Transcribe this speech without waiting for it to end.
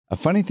A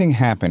funny thing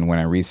happened when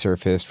I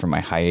resurfaced from my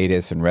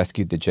hiatus and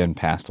rescued the Jen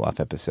Pastloff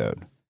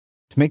episode.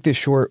 To make this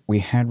short, we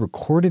had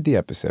recorded the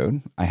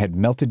episode, I had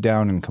melted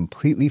down and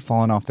completely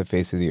fallen off the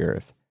face of the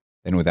earth.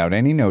 Then without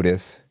any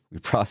notice, we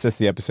processed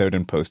the episode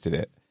and posted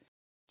it.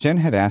 Jen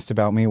had asked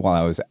about me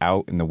while I was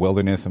out in the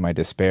wilderness of my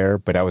despair,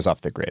 but I was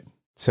off the grid.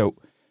 So,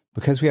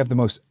 because we have the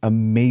most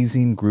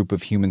amazing group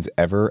of humans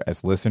ever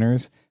as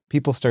listeners,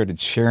 people started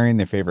sharing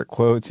their favorite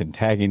quotes and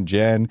tagging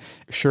Jen.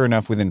 Sure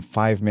enough, within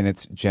 5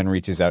 minutes, Jen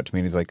reaches out to me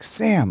and is like,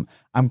 Sam,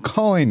 I'm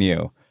calling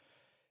you.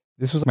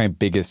 This was my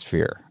biggest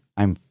fear.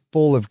 I'm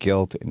full of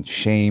guilt and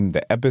shame.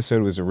 The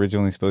episode was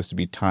originally supposed to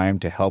be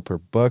timed to help her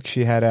book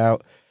she had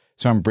out.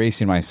 So I'm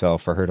bracing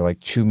myself for her to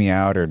chew me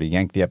out or to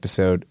yank the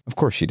episode. Of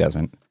course she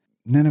doesn't.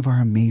 None of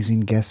our amazing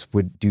guests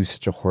would do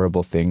such a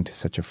horrible thing to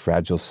such a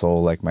fragile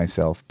soul like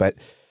myself. But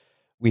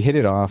we hit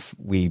it off.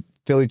 We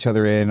fill each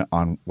other in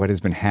on what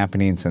has been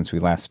happening since we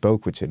last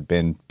spoke, which had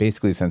been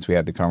basically since we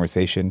had the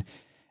conversation.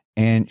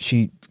 And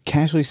she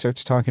casually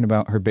starts talking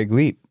about her big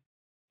leap.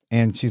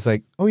 And she's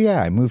like, oh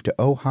yeah, I moved to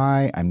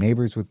Ojai. I'm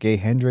neighbors with Gay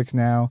Hendricks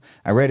now.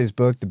 I read his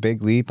book, The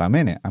Big Leap. I'm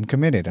in it. I'm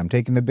committed. I'm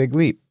taking the big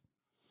leap.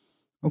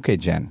 Okay,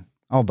 Jen,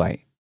 I'll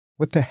bite.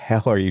 What the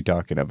hell are you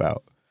talking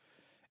about?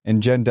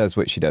 And Jen does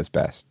what she does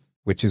best,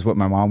 which is what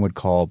my mom would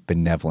call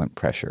benevolent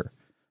pressure,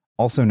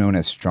 also known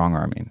as strong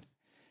arming.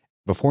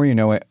 Before you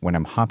know it, when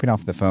I'm hopping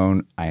off the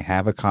phone, I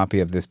have a copy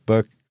of this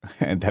book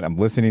that I'm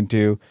listening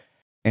to.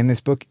 And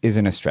this book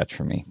isn't a stretch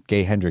for me.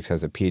 Gay Hendricks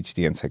has a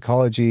PhD in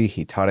psychology.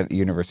 He taught at the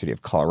University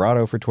of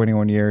Colorado for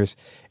 21 years.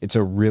 It's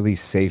a really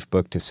safe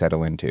book to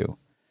settle into.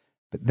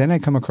 But then I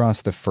come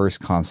across the first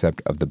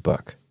concept of the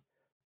book,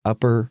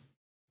 upper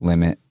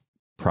limit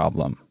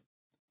problem.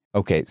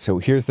 Okay, so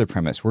here's the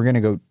premise. We're going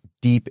to go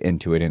deep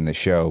into it in the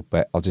show,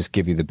 but I'll just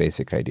give you the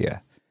basic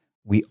idea.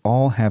 We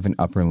all have an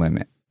upper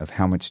limit of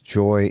how much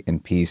joy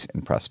and peace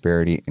and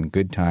prosperity and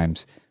good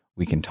times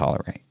we can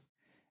tolerate.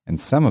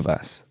 And some of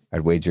us,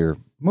 I'd wager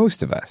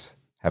most of us,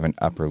 have an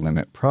upper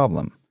limit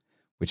problem,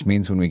 which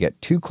means when we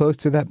get too close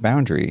to that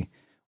boundary,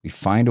 we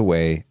find a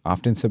way,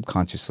 often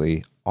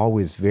subconsciously,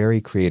 always very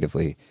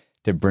creatively,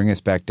 to bring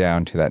us back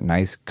down to that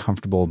nice,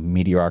 comfortable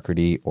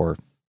mediocrity or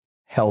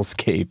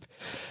hellscape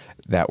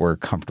that we're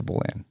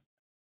comfortable in.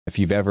 If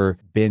you've ever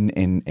been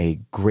in a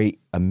great,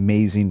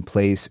 amazing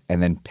place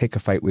and then pick a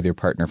fight with your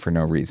partner for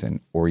no reason,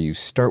 or you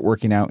start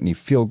working out and you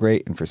feel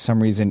great and for some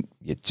reason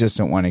you just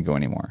don't want to go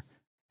anymore.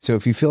 So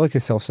if you feel like a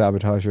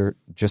self-sabotager,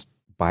 just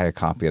buy a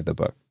copy of the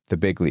book, The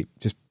Big Leap.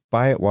 Just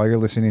buy it while you're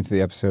listening to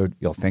the episode.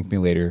 You'll thank me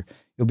later.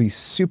 You'll be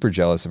super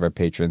jealous of our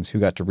patrons who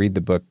got to read the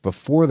book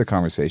before the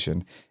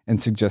conversation and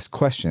suggest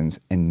questions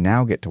and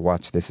now get to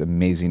watch this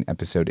amazing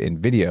episode in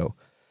video.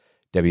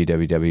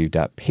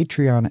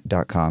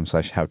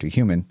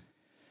 www.patreon.com/howtohuman.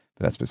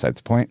 But that's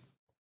besides the point.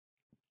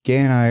 Gay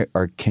and I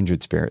are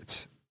kindred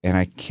spirits, and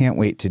I can't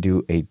wait to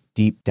do a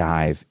deep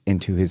dive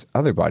into his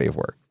other body of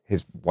work.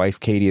 His wife,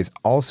 Katie, is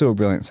also a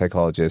brilliant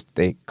psychologist.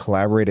 They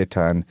collaborate a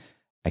ton.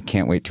 I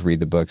can't wait to read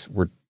the books.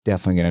 We're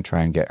definitely going to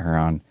try and get her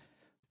on.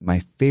 My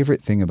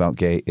favorite thing about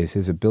Gay is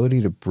his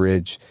ability to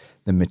bridge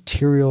the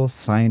material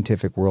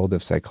scientific world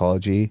of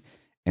psychology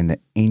and the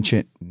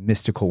ancient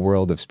mystical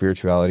world of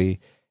spirituality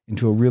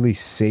into a really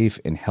safe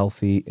and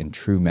healthy and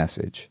true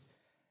message.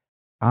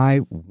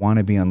 I want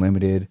to be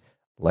unlimited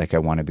like I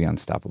want to be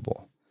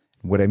unstoppable.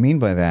 What I mean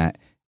by that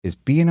is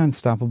being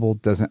unstoppable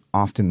doesn't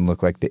often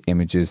look like the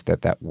images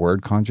that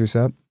word conjures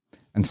up.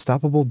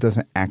 Unstoppable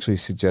doesn't actually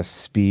suggest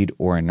speed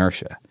or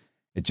inertia.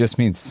 It just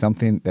means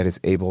something that is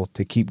able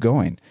to keep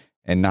going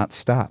and not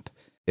stop.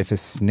 If a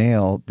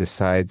snail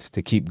decides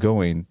to keep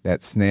going,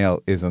 that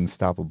snail is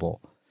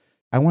unstoppable.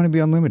 I want to be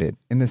unlimited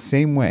in the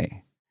same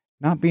way.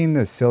 Not being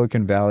the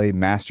Silicon Valley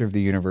master of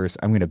the universe,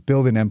 I'm going to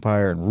build an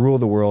empire and rule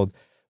the world,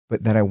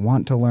 but that I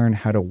want to learn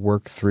how to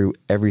work through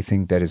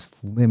everything that is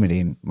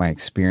limiting my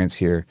experience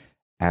here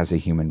as a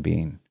human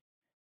being.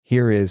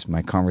 Here is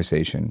my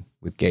conversation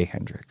with Gay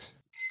Hendricks.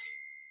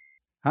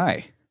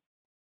 Hi.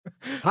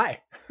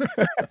 Hi.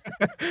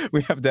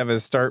 We have to have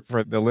a start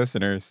for the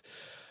listeners.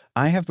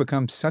 I have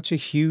become such a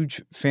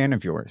huge fan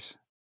of yours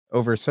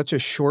over such a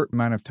short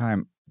amount of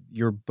time.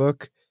 Your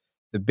book,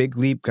 The Big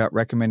Leap, got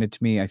recommended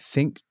to me, I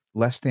think,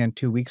 less than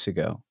 2 weeks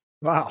ago.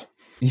 Wow.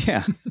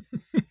 Yeah.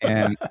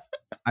 And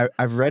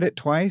I've read it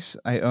twice.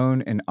 I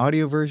own an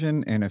audio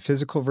version and a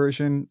physical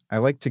version. I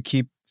like to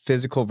keep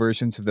physical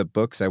versions of the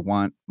books I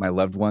want my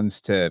loved ones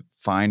to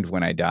find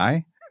when I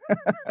die.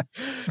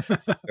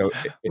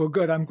 Well,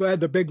 good. I'm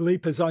glad The Big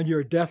Leap is on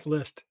your death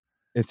list.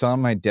 It's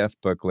on my death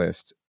book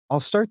list. I'll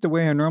start the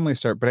way I normally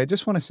start, but I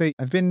just want to say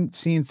I've been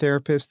seeing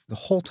therapists the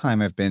whole time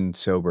I've been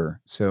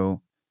sober.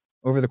 So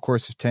over the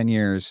course of 10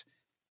 years,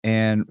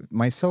 and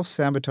my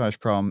self-sabotage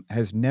problem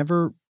I've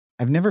never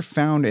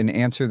found an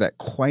answer that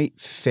quite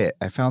fit.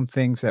 I found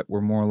things that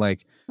were more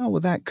like, oh, well,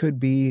 that could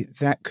be.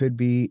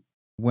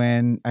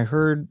 When I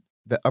heard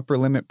the upper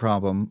limit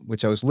problem,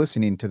 which I was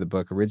listening to the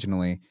book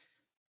originally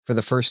for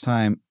the first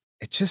time,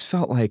 it just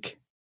felt like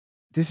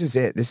this is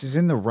it. This is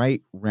in the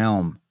right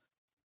realm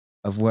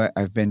of what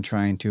I've been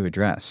trying to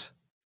address.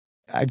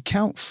 I'd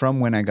count from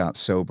when I got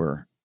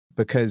sober,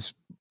 because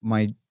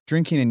my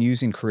drinking and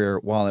using career,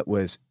 while it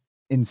was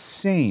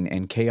insane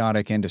and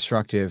chaotic and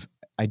destructive,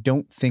 I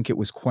don't think it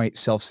was quite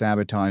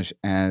self-sabotage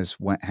as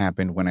what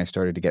happened when I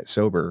started to get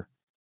sober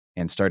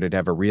and started to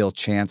have a real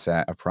chance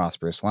at a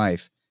prosperous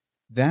life.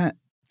 That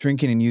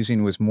drinking and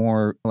using was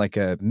more like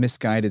a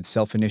misguided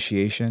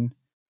self-initiation.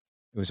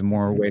 It was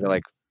more a way to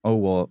like, oh,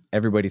 well,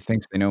 everybody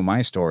thinks they know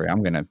my story.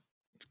 I'm going to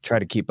try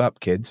to keep up,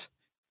 kids.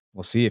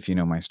 We'll see if you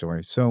know my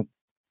story. So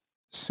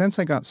since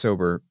I got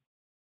sober,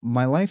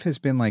 my life has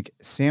been like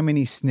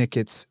Sammy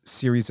Snickett's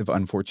series of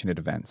unfortunate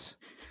events.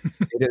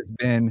 It has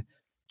been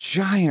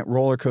giant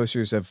roller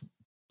coasters of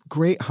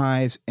great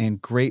highs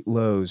and great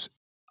lows.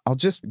 I'll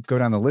just go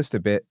down the list a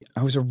bit.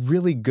 I was a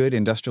really good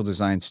industrial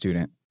design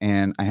student,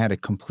 and I had a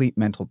complete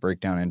mental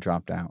breakdown and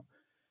dropped out.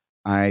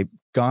 I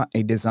got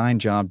a design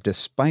job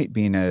despite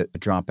being a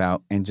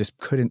dropout and just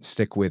couldn't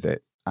stick with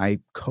it. I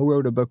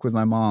co-wrote a book with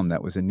my mom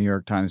that was a New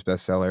York Times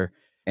bestseller,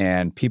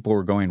 and people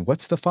were going,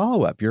 "What's the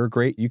follow-up? You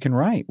can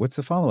write. What's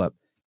the follow-up?"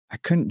 I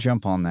couldn't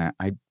jump on that.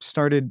 I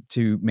started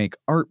to make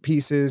art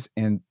pieces,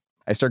 and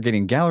I start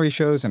getting gallery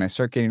shows, and I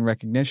start getting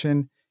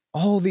recognition.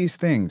 All these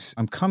things.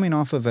 I'm coming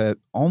off of a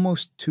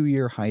almost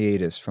 2-year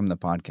hiatus from the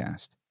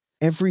podcast.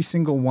 Every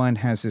single one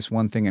has this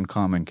one thing in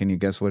common. Can you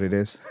guess what it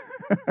is?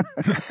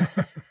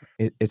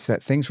 It's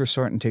that things were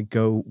starting to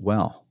go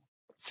well.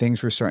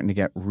 Things were starting to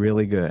get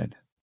really good.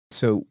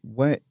 So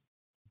what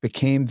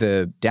became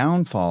the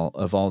downfall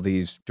of all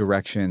these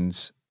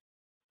directions,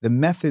 the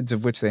methods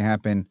of which they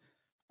happen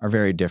are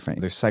very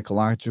different. There's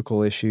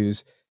psychological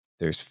issues.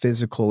 There's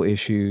physical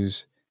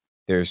issues.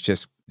 There's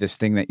just this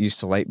thing that used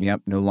to light me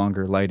up, no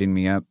longer lighting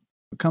me up.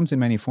 It comes in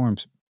many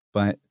forms,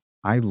 but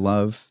I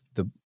love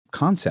the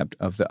concept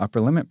of the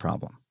upper limit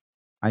problem.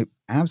 I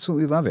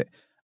absolutely love it.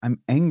 I'm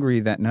angry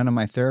that none of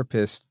my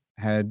therapists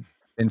had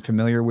been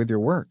familiar with your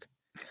work.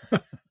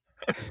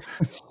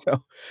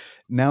 So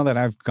now that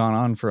I've gone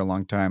on for a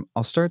long time,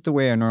 I'll start the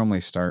way I normally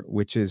start,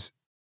 which is,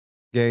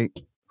 Gay,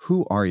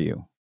 who are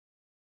you?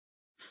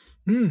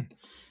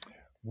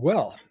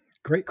 Well,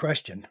 great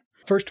question.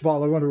 First of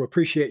all, I want to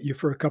appreciate you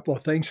for a couple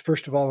of things.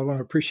 First of all, I want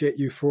to appreciate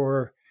you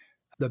for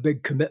the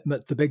big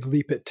commitment, the big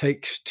leap it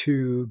takes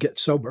to get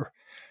sober.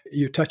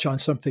 You touch on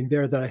something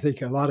there that I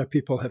think a lot of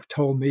people have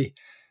told me,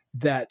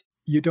 that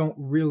you don't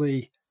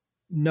really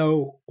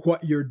know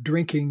what your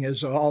drinking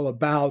is all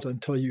about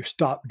until you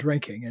stop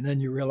drinking. And then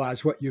you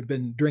realize what you've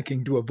been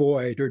drinking to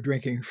avoid or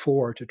drinking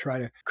for to try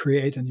to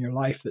create in your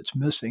life that's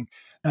missing.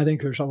 I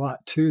think there's a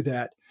lot to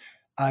that.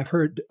 I've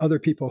heard other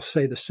people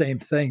say the same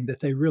thing, that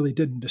they really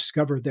didn't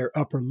discover their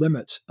upper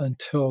limits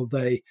until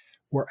they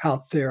were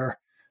out there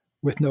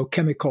with no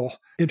chemical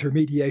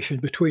intermediation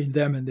between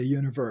them and the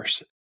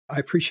universe. I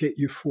appreciate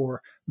you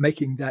for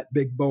making that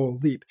big,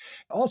 bold leap.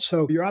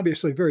 Also, you're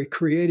obviously a very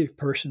creative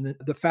person.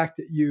 The fact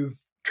that you've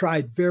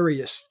tried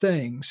various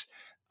things,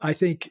 I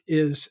think,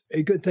 is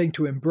a good thing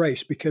to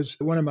embrace, because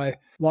one of my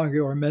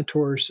long-ago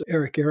mentors,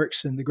 Erik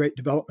Erikson, the great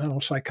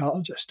developmental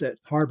psychologist at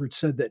Harvard,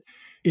 said that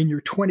in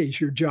your 20s,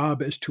 your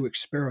job is to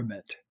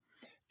experiment.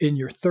 In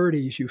your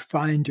 30s, you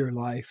find your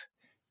life.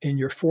 In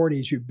your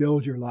 40s, you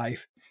build your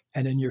life.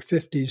 And in your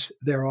 50s,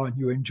 thereon,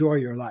 you enjoy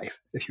your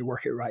life if you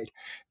work it right.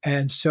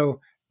 And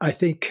so I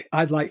think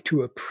I'd like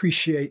to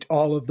appreciate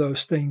all of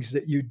those things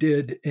that you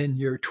did in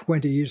your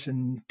 20s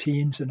and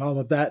teens and all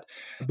of that,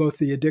 both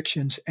the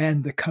addictions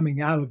and the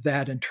coming out of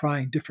that and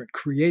trying different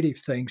creative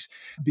things,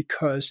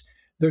 because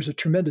there's a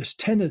tremendous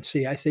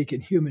tendency, I think,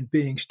 in human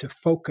beings to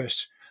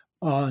focus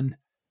on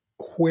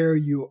where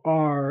you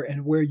are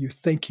and where you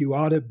think you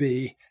ought to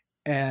be,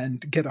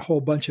 and get a whole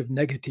bunch of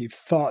negative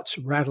thoughts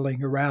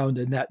rattling around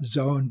in that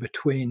zone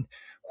between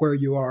where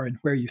you are and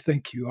where you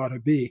think you ought to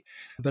be.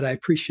 But I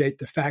appreciate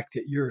the fact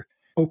that you're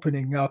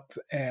opening up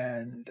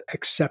and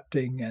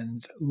accepting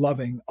and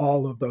loving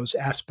all of those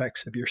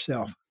aspects of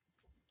yourself.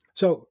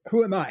 So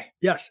who am I?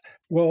 Yes.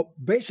 Well,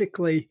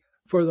 basically,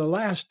 for the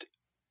last,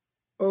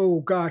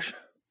 50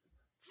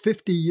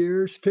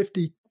 years,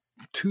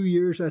 52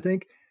 years, I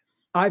think,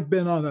 I've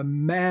been on a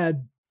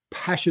mad,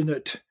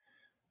 passionate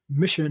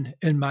mission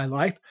in my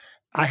life.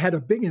 I had a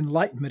big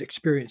enlightenment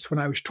experience when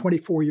I was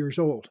 24 years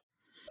old.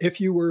 If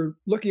you were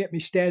looking at me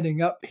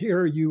standing up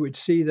here, you would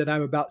see that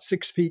I'm about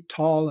 6 feet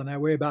tall and I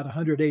weigh about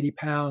 180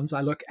 pounds.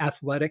 I look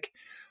athletic.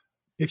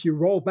 If you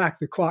roll back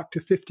the clock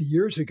to 50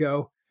 years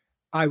ago,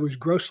 I was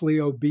grossly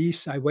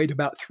obese. I weighed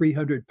about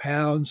 300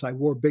 pounds. I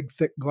wore big,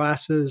 thick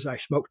glasses. I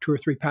smoked 2 or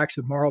 3 packs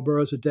of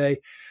Marlboros a day.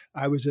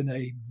 I was in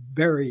a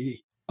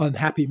very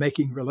unhappy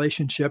making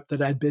relationship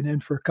that I'd been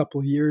in for a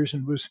couple of years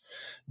and was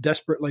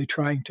desperately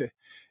trying to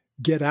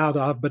get out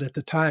of. But at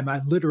the time,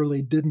 I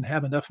literally didn't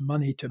have enough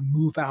money to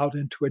move out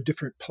into a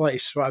different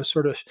place. So I was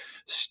sort of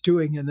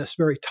stewing in this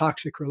very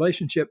toxic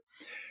relationship.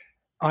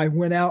 I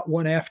went out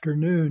one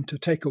afternoon to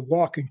take a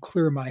walk and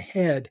clear my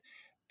head,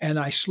 and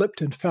I slipped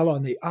and fell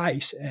on the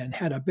ice and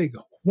had a big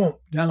whoomp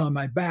down on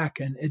my back.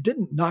 And it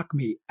didn't knock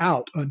me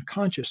out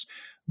unconscious,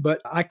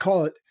 but I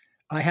call it,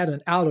 I had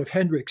an out of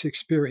Hendrix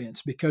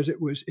experience, because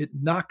it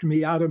knocked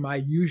me out of my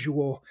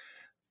usual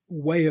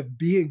way of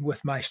being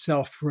with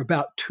myself for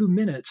about 2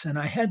 minutes. And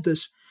I had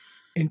this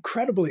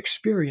incredible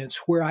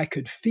experience where I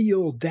could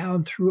feel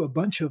down through a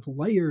bunch of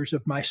layers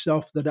of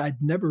myself that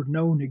I'd never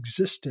known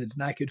existed.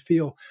 And I could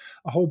feel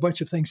a whole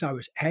bunch of things I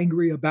was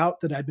angry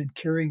about that I'd been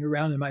carrying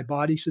around in my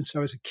body since I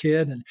was a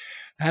kid. And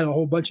I had a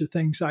whole bunch of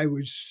things I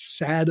was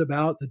sad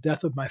about: the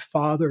death of my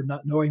father,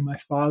 not knowing my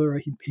father.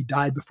 He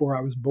died before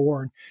I was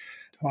born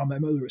while my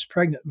mother was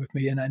pregnant with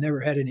me, and I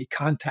never had any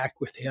contact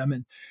with him.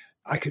 And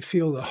I could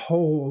feel the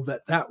hole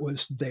that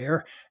was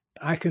there.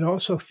 I could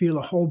also feel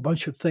a whole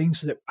bunch of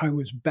things that I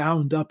was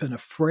bound up and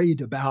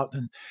afraid about,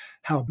 and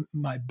how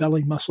my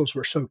belly muscles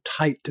were so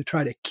tight to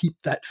try to keep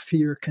that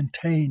fear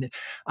contained. And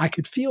I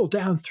could feel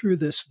down through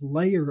this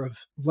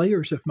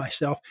layers of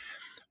myself.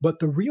 But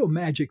the real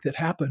magic that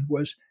happened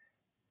was,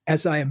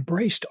 as I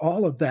embraced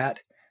all of that,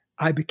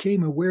 I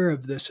became aware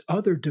of this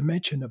other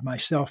dimension of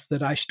myself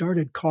that I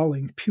started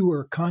calling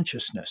pure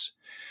consciousness.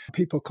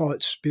 People call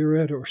it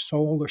spirit or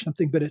soul or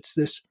something, but it's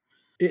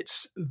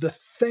the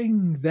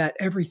thing that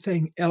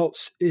everything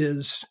else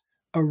is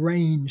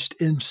arranged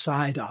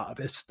inside of.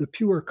 It's the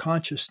pure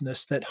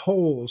consciousness that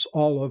holds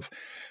all of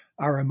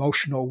our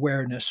emotional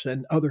awareness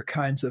and other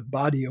kinds of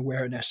body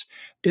awareness.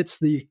 It's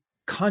the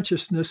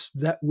consciousness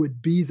that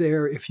would be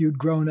there if you'd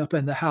grown up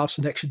in the house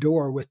next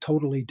door with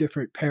totally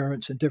different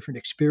parents and different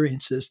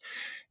experiences.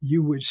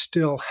 You would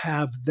still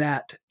have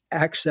that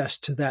access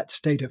to that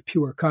state of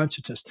pure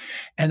consciousness.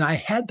 And I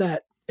had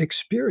that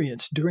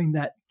experience during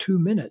that 2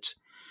 minutes.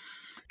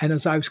 And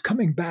as I was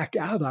coming back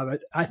out of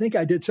it, I think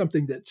I did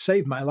something that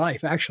saved my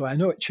life. Actually, I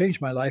know it changed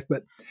my life,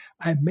 but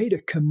I made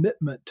a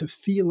commitment to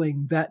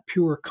feeling that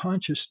pure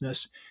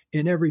consciousness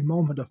in every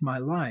moment of my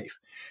life.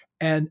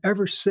 And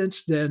ever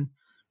since then,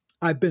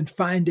 I've been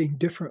finding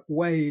different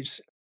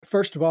ways.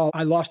 First of all,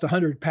 I lost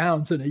 100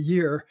 pounds in a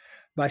year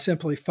by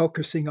simply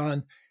focusing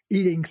on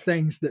eating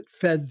things that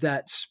fed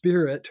that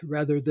spirit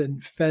rather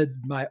than fed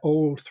my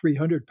old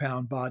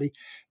 300-pound body.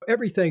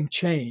 Everything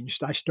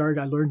changed. I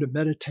learned to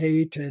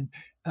meditate, and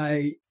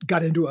I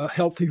got into a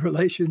healthy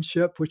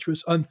relationship, which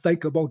was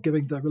unthinkable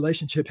given the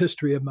relationship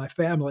history of my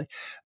family.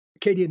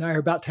 Katie and I are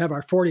about to have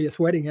our 40th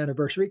wedding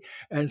anniversary.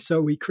 And so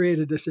we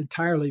created this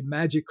entirely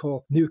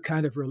magical new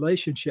kind of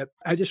relationship.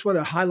 I just want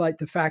to highlight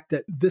the fact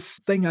that this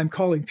thing I'm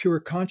calling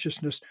pure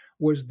consciousness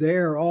was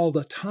there all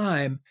the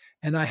time.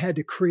 And I had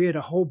to create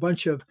a whole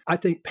bunch of, I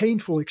think,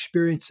 painful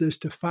experiences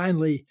to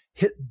finally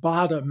hit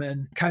bottom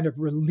and kind of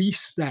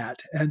release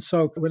that. And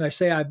so when I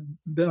say I've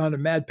been on a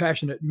mad,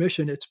 passionate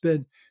mission, it's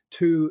been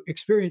to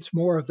experience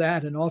more of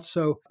that. And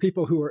also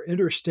people who are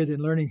interested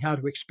in learning how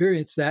to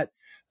experience that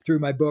through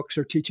my books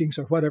or teachings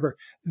or whatever,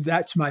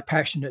 that's my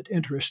passionate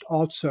interest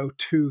also,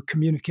 to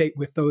communicate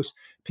with those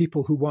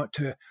people who want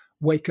to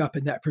wake up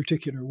in that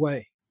particular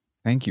way.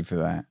 Thank you for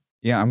that.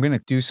 Yeah, I'm going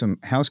to do some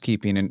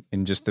housekeeping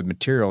in just the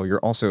material. You're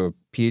also a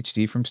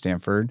PhD from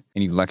Stanford,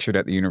 and you lectured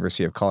at the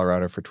University of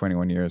Colorado for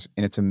 21 years.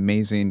 And it's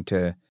amazing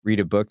to read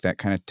a book that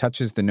kind of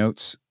touches the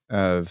notes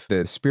of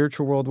the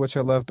spiritual world, which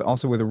I love, but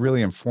also with a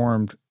really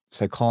informed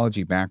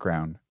psychology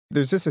background.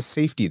 There's just a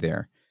safety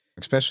there.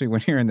 Especially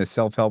when you're in the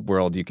self-help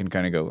world, you can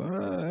kind of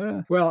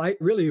go, Well, I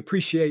really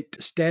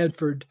appreciate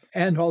Stanford,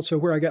 and also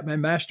where I got my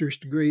master's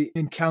degree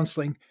in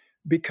counseling,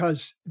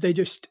 because they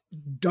just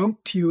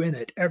dunked you in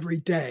it every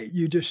day.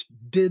 You just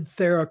did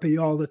therapy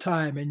all the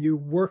time, and you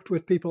worked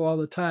with people all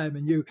the time,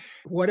 and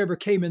whatever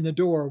came in the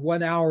door,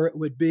 1 hour it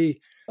would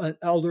be an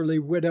elderly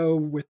widow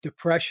with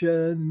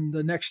depression.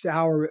 The next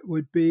hour it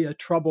would be a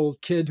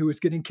troubled kid who was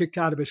getting kicked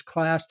out of his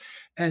class.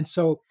 And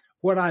so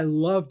what I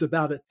loved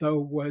about it, though,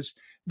 was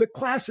the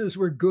classes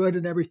were good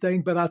and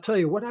everything, but I'll tell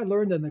you, what I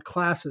learned in the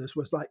classes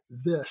was like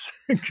this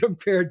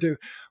compared to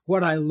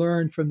what I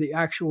learned from the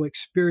actual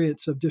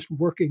experience of just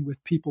working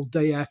with people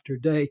day after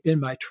day in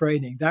my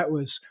training. That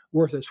was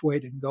worth its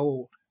weight in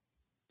gold.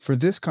 For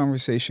this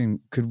conversation,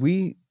 could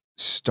we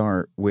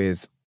start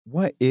with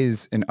what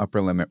is an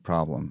upper limit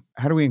problem?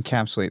 How do we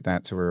encapsulate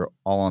that so we're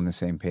all on the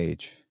same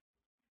page?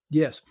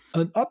 Yes.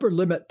 An upper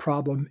limit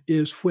problem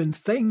is when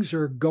things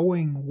are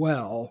going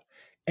well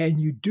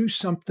and you do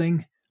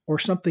something or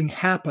something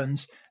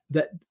happens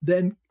that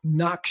then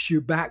knocks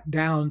you back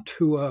down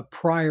to a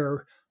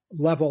prior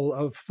level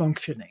of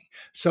functioning.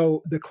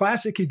 So the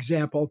classic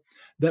example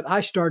that I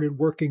started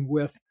working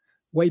with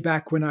way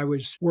back when I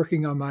was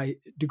working on my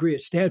degree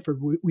at Stanford,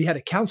 we had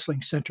a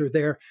counseling center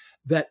there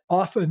that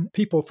often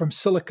people from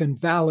Silicon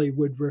Valley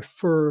would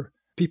refer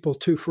people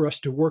to for us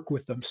to work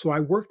with them. So I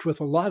worked with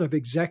a lot of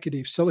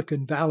executives,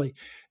 Silicon Valley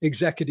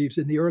executives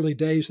in the early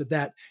days of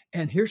that.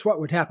 And here's what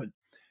would happen.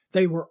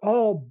 They were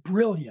all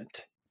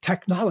brilliant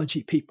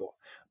technology people,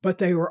 but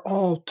they were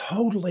all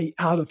totally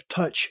out of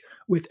touch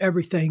with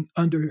everything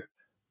under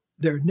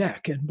their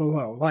neck and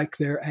below, like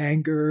their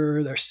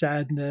anger, their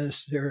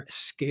sadness, they're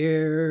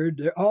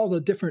scared, all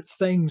the different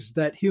things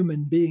that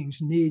human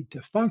beings need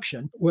to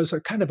function was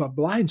a kind of a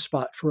blind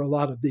spot for a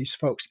lot of these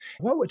folks.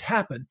 What would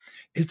happen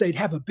is they'd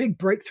have a big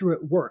breakthrough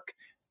at work,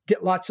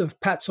 get lots of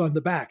pats on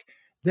the back.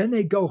 Then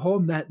they'd go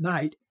home that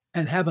night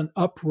and have an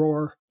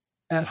uproar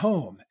at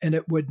home, and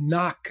it would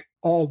knock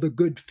all the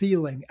good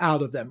feeling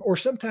out of them. Or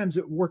sometimes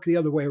it would work the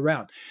other way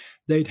around.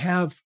 They'd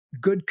have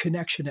good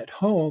connection at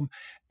home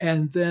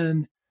and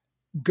then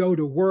go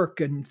to work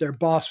and their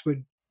boss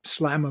would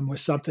slam them with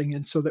something.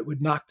 And so that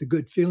would knock the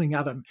good feeling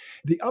out of them.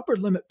 The upper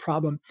limit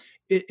problem,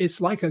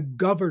 it's like a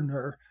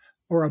governor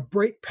or a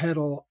brake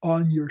pedal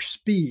on your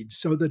speed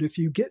so that if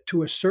you get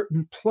to a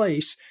certain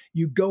place,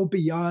 you go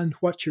beyond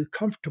what you're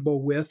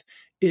comfortable with.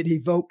 It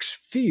evokes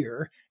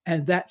fear,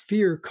 and that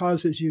fear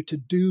causes you to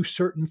do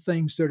certain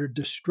things that are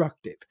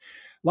destructive.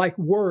 Like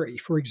worry,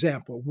 for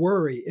example.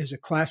 Worry is a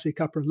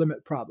classic upper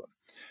limit problem.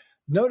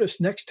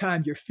 Notice next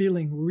time you're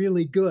feeling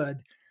really good,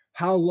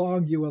 how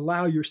long you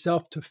allow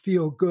yourself to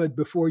feel good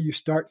before you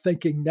start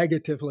thinking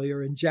negatively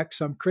or inject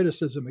some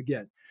criticism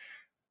again.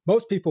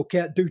 Most people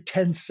can't do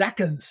 10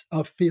 seconds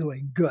of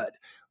feeling good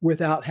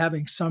without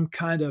having some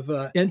kind of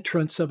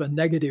entrance of a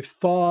negative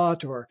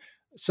thought or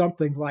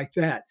something like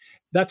that.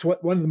 That's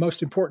what one of the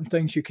most important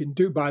things you can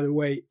do, by the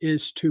way,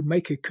 is to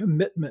make a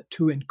commitment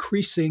to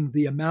increasing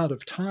the amount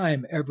of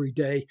time every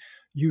day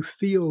you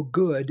feel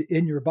good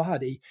in your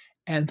body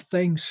and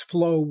things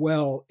flow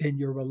well in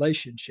your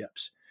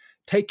relationships.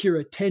 Take your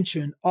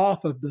attention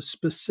off of the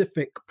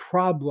specific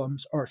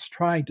problems or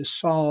trying to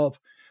solve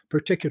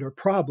particular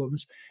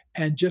problems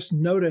and just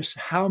notice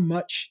how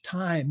much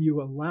time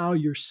you allow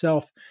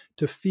yourself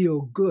to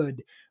feel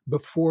good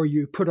before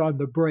you put on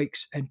the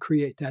brakes and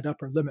create that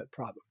upper limit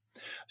problem.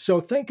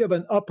 So think of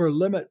an upper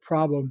limit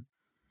problem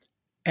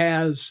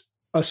as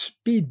a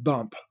speed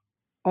bump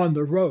on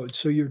the road.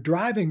 So you're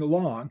driving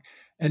along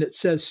and it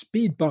says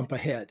speed bump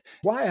ahead.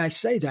 Why I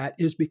say that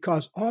is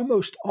because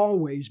almost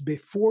always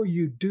before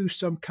you do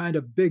some kind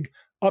of big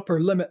upper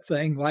limit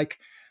thing like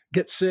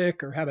get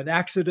sick or have an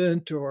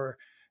accident or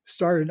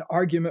start an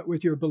argument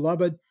with your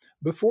beloved,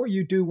 before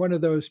you do one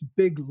of those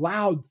big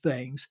loud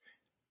things,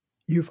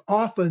 you've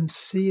often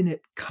seen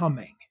it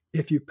coming.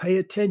 If you pay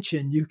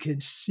attention, you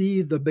can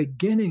see the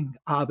beginning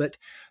of it,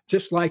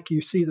 just like you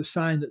see the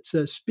sign that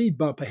says speed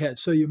bump ahead.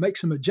 So you make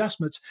some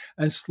adjustments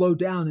and slow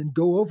down and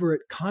go over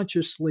it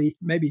consciously,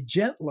 maybe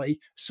gently,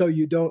 so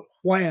you don't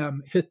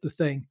wham, hit the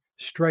thing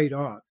straight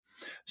on.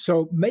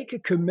 So make a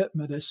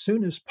commitment as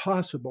soon as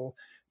possible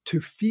to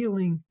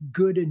feeling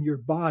good in your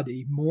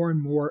body more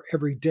and more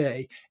every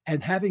day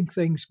and having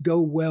things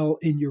go well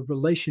in your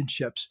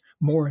relationships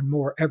more and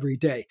more every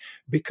day,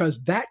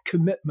 because that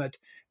commitment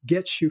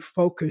gets you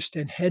focused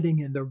and heading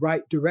in the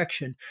right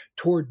direction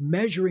toward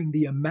measuring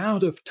the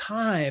amount of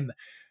time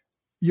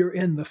you're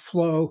in the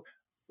flow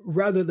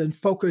rather than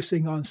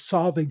focusing on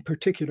solving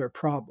particular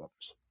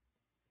problems.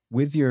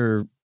 With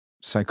your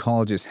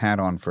psychologist hat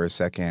on for a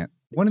second,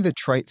 one of the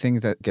trite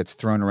things that gets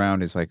thrown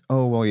around is like,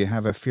 oh, well, you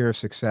have a fear of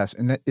success.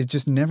 And that it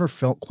just never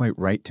felt quite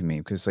right to me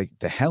because like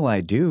the hell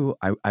I do,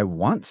 I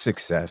want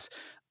success.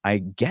 I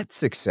get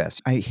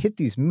success. I hit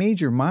these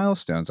major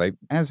milestones. I,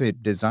 as a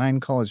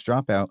design college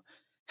dropout,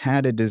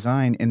 had a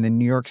design in the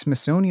New York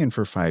Smithsonian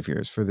for 5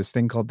 years for this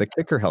thing called the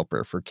Kicker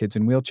Helper for kids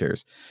in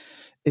wheelchairs.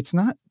 It's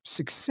not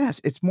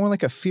success. It's more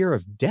like a fear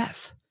of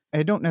death.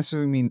 I don't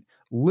necessarily mean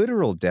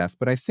literal death,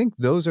 but I think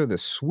those are the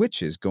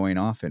switches going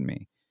off in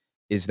me.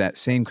 Is that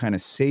same kind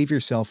of save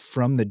yourself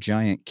from the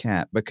giant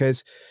cat.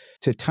 Because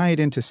to tie it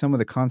into some of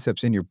the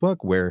concepts in your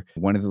book where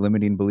one of the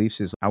limiting beliefs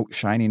is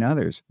outshining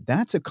others,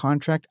 that's a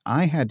contract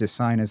I had to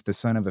sign as the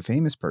son of a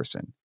famous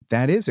person.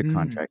 That is a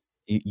contract.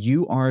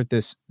 You are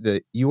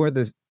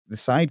the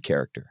side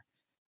character.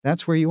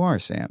 That's where you are,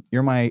 Sam.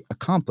 You're my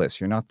accomplice.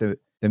 You're not the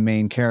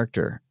main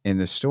character in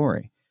the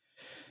story.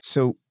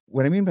 So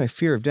what I mean by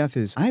fear of death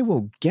is I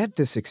will get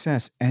the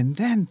success and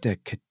then the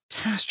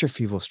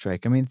catastrophe will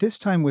strike. I mean, this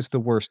time was the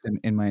worst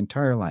in my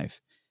entire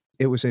life.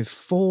 It was a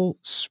full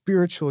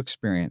spiritual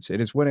experience. It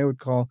is what I would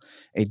call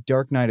a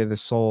dark night of the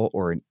soul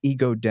or an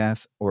ego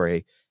death or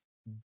a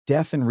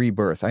death and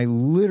rebirth. I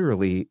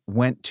literally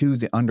went to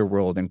the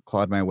underworld and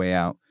clawed my way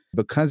out.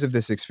 Because of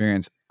this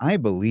experience, I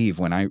believe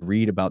when I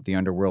read about the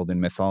underworld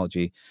in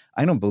mythology,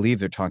 I don't believe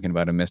they're talking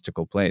about a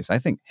mystical place. I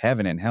think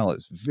heaven and hell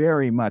is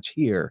very much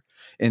here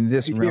in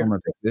this realm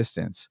of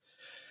existence.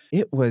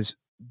 It was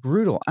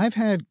brutal. I've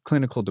had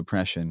clinical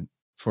depression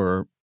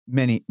for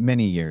many,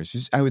 many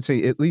years. I would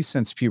say at least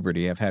since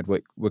puberty, I've had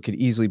what could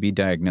easily be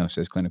diagnosed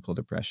as clinical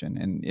depression.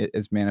 And it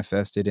is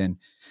manifested in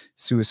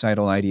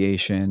suicidal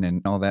ideation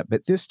and all that.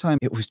 But this time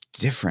it was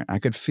different. I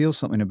could feel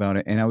something about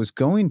it. And I was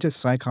going to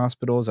psych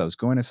hospitals. I was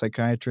going to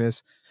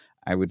psychiatrists.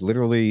 I would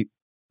literally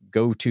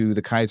go to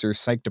the Kaiser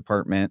psych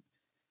department,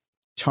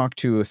 talk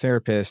to a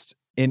therapist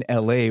in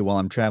LA while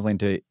I'm traveling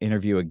to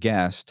interview a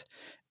guest,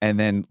 and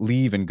then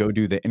leave and go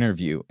do the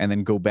interview and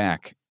then go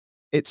back.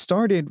 It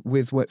started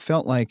with what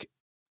felt like,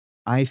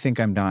 I think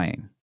I'm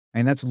dying.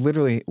 And that's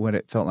literally what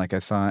it felt like. I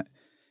thought,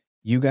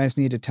 you guys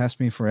need to test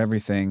me for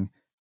everything.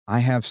 I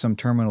have some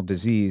terminal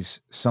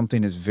disease.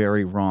 Something is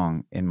very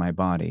wrong in my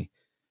body.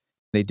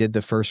 They did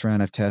the first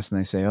round of tests and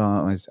they say,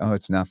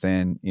 it's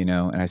nothing,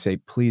 and I say,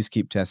 please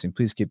keep testing.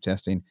 Please keep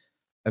testing.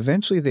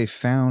 Eventually they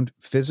found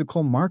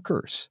physical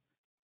markers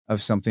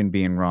of something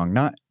being wrong,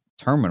 not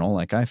terminal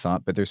like I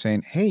thought, but they're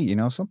saying, hey,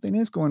 something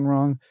is going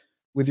wrong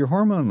with your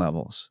hormone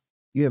levels.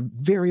 you have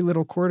very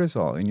little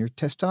cortisol and your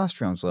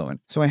testosterone's low. And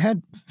so I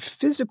had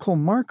physical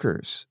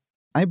markers.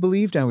 I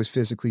believed I was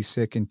physically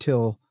sick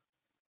until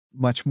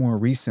much more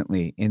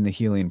recently in the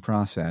healing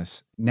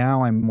process.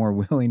 Now I'm more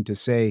willing to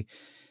say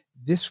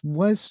this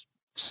was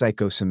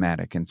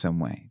psychosomatic in some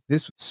way.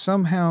 This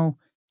somehow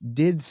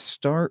did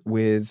start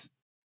with,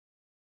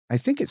 I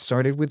think it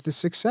started with the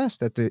success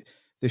that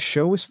the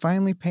show was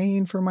finally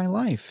paying for my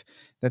life,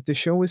 that the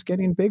show was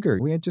getting bigger.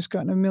 We had just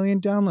gotten 1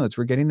 million downloads.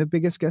 We're getting the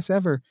biggest guests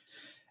ever.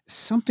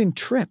 Something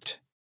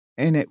tripped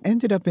and it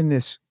ended up in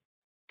this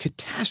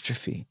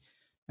catastrophe.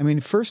 I mean,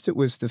 first it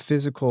was the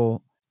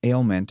physical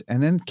ailment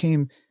and then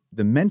came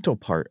the mental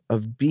part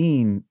of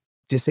being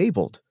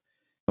disabled.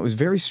 It was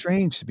very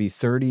strange to be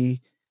 32,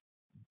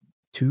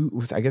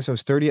 I guess I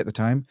was 30 at the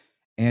time,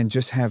 and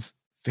just have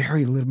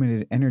very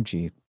limited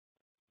energy.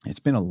 It's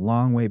been a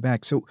long way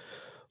back. So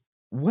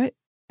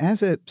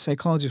as a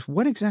psychologist,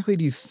 what exactly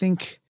do you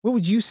think, what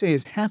would you say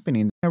is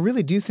happening? I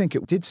really do think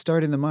it did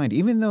start in the mind,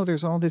 even though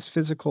there's all this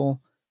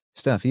physical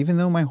stuff, even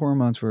though my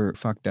hormones were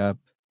fucked up,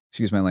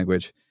 excuse my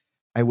language,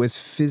 I was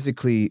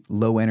physically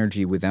low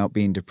energy without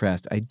being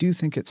depressed. I do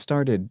think it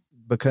started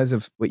because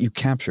of what you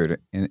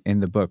captured in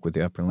the book with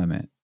the upper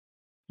limit.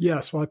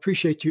 Yes, well, I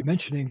appreciate you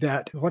mentioning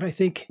that. What I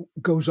think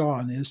goes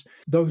on is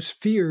those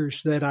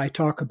fears that I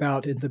talk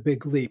about in The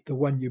Big Leap, the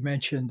one you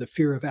mentioned, the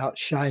fear of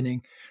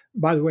outshining.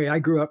 By the way, I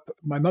grew up,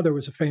 my mother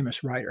was a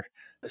famous writer,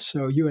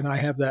 so you and I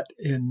have that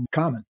in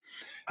common.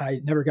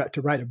 I never got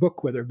to write a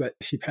book with her, but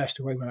she passed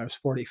away when I was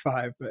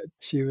 45. But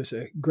she was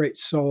a great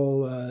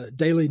soul,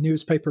 daily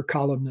newspaper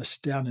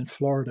columnist down in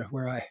Florida,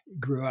 where I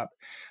grew up.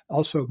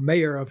 Also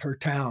mayor of her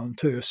town,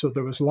 too. So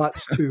there was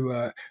lots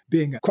to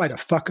being quite a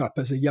fuck up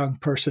as a young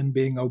person,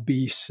 being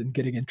obese and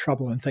getting in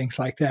trouble and things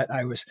like that.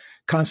 I was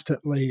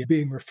constantly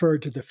being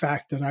referred to the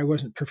fact that I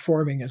wasn't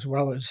performing as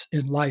well as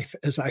in life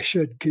as I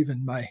should,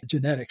 given my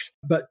genetics.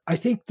 But I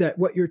think that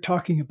what you're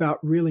talking about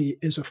really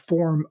is a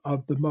form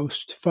of the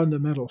most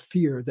fundamental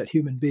fear that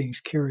human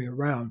beings carry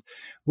around,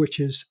 which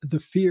is the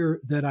fear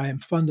that I am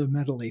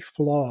fundamentally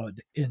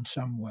flawed in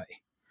some way.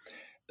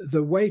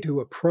 The way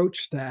to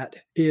approach that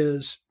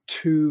is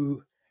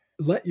to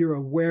let your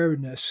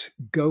awareness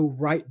go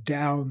right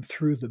down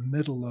through the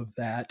middle of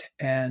that.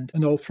 And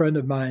an old friend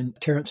of mine,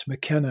 Terence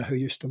McKenna, who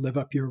used to live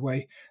up your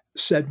way,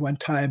 said one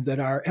time that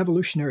our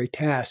evolutionary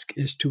task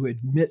is to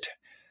admit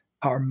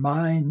our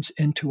minds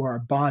into our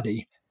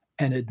body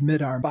and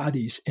admit our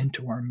bodies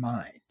into our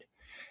mind.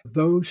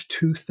 Those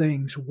two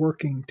things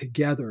working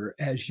together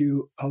as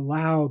you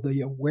allow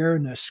the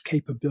awareness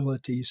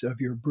capabilities of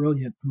your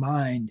brilliant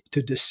mind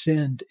to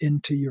descend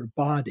into your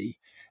body,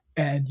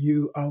 and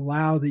you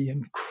allow the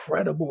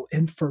incredible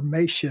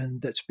information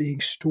that's being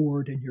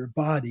stored in your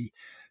body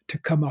to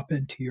come up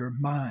into your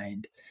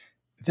mind.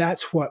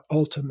 That's what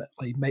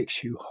ultimately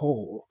makes you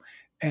whole.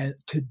 And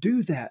to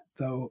do that,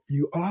 though,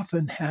 you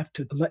often have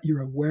to let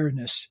your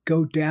awareness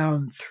go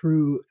down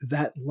through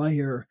that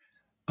layer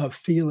of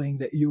feeling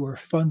that you are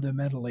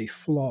fundamentally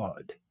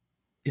flawed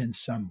in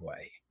some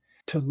way.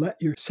 To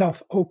let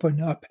yourself open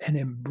up and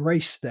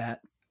embrace that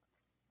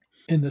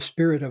in the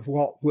spirit of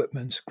Walt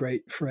Whitman's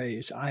great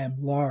phrase, I am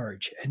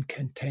large and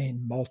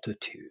contain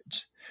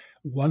multitudes.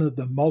 One of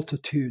the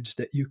multitudes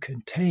that you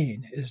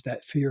contain is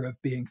that fear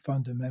of being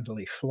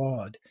fundamentally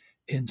flawed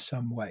in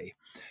some way.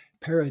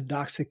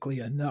 Paradoxically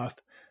enough,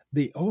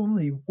 the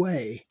only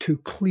way to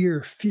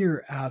clear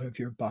fear out of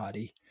your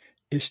body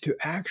is to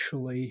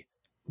actually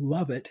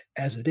love it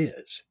as it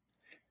is.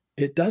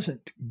 It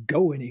doesn't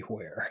go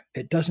anywhere.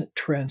 It doesn't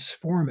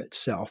transform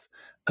itself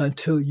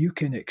until you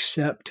can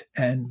accept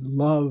and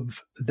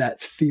love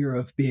that fear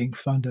of being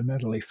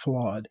fundamentally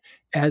flawed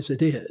as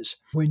it is.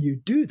 When you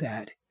do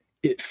that,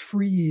 it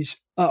frees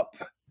up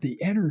the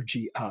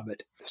energy of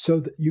it so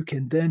that you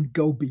can then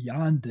go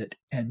beyond it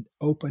and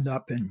open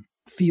up and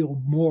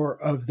feel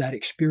more of that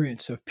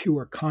experience of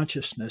pure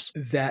consciousness,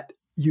 that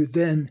you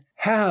then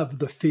have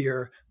the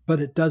fear, but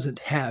it doesn't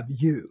have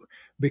you,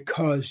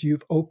 because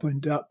you've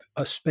opened up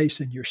a space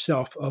in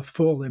yourself of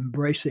full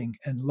embracing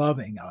and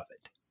loving of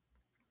it.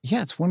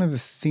 Yeah, it's one of the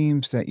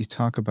themes that you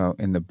talk about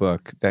in the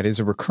book that is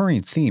a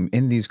recurring theme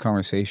in these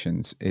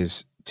conversations,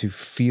 is to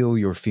feel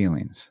your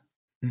feelings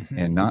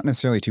and not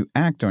necessarily to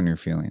act on your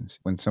feelings.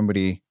 When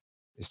somebody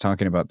is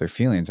talking about their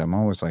feelings, I'm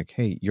always like,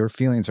 hey, your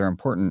feelings are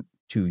important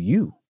to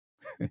you.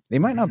 They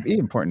might not be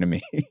important to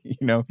me,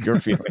 your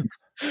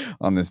feelings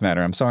on this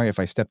matter. I'm sorry if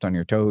I stepped on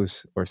your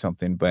toes or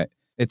something, but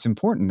it's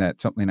important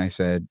that something I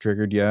said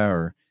triggered you,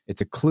 or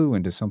it's a clue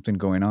into something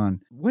going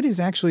on. What is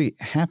actually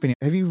happening?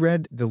 Have you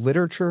read the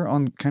literature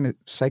on kind of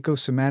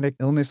psychosomatic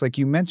illness? Like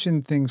you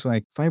mentioned things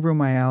like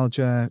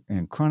fibromyalgia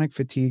and chronic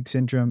fatigue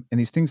syndrome and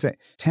these things that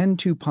tend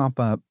to pop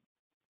up.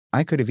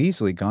 I could have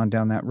easily gone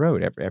down that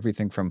road.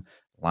 Everything from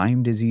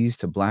Lyme disease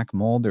to black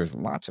mold. There's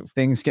lots of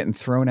things getting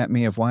thrown at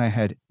me of why I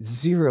had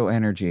zero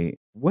energy.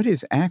 What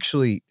is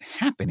actually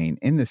happening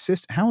in the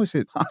system? How is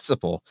it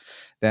possible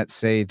that,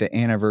 say, the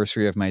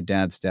anniversary of my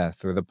dad's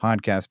death or the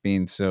podcast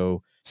being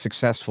so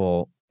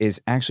successful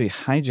is actually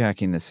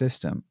hijacking the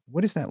system?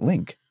 What is that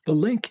link? The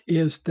link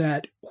is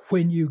that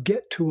when you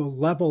get to a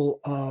level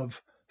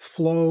of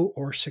flow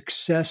or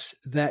success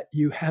that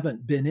you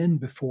haven't been in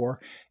before,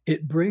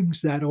 it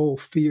brings that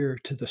old fear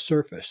to the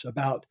surface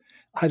about,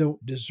 I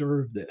don't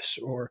deserve this,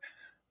 or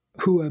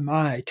who am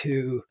I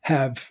to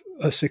have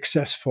a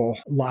successful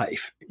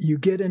life? You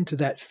get into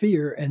that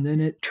fear, and then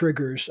it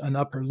triggers an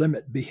upper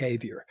limit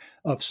behavior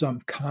of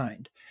some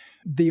kind.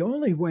 The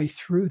only way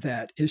through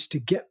that is to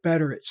get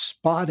better at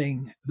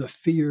spotting the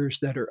fears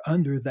that are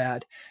under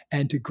that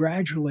and to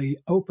gradually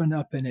open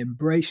up and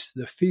embrace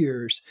the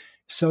fears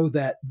so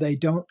that they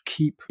don't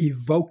keep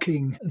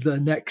evoking the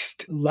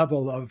next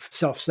level of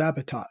self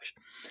sabotage.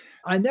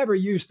 I never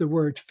use the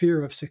word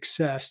fear of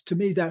success. To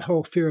me, that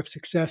whole fear of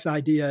success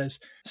idea is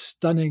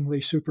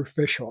stunningly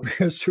superficial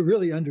because to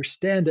really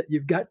understand it,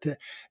 you've got to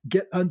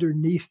get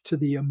underneath to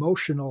the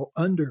emotional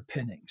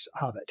underpinnings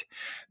of it.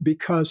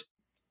 Because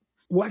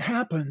what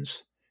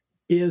happens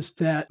is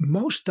that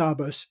most of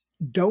us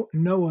don't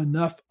know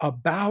enough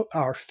about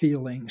our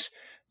feelings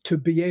to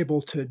be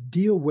able to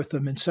deal with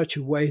them in such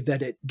a way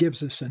that it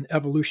gives us an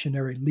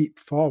evolutionary leap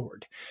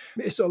forward.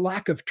 It's a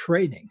lack of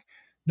training.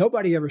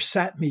 Nobody ever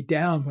sat me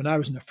down when I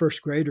was in the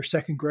first grade or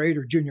second grade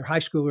or junior high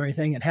school or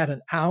anything and had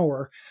an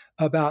hour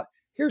about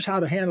here's how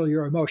to handle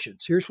your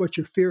emotions. Here's what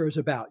your fear is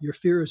about. Your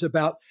fear is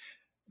about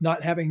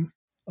not having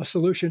a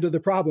solution to the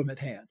problem at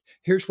hand.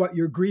 Here's what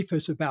your grief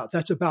is about.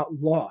 That's about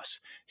loss.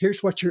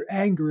 Here's what your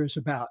anger is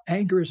about.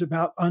 Anger is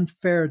about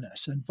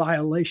unfairness and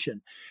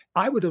violation.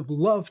 I would have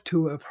loved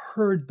to have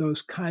heard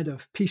those kind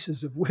of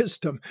pieces of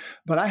wisdom,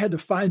 but I had to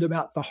find them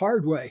out the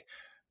hard way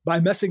by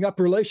messing up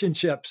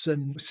relationships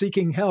and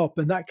seeking help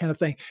and that kind of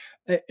thing.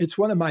 It's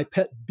one of my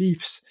pet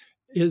beefs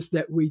is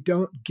that we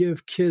don't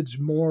give kids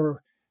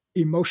more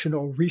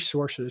emotional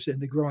resources in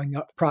the growing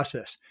up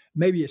process.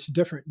 Maybe it's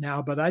different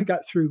now, but I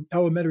got through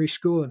elementary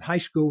school and high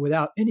school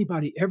without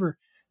anybody ever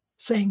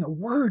saying a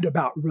word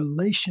about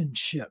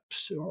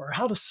relationships or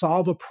how to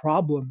solve a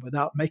problem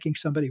without making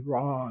somebody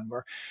wrong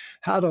or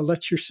how to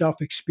let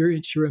yourself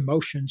experience your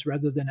emotions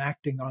rather than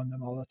acting on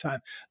them all the time.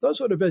 Those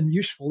would have been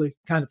useful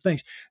kind of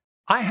things.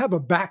 I have a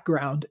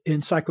background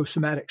in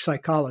psychosomatic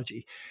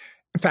psychology.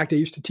 In fact, I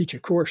used to teach a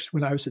course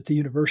when I was at the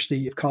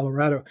University of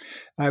Colorado.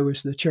 I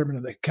was the chairman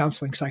of the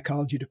counseling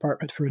psychology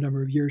department for a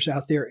number of years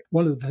out there.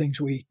 One of the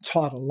things we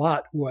taught a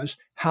lot was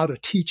how to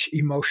teach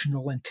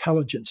emotional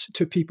intelligence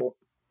to people.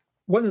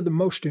 One of the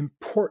most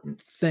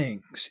important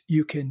things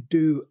you can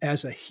do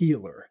as a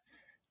healer,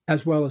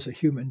 as well as a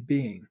human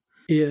being,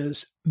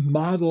 is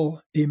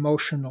model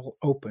emotional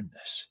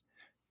openness.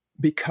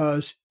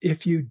 Because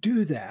if you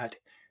do that,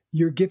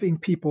 you're giving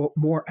people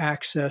more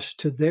access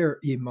to their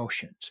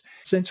emotions.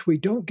 Since we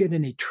don't get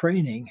any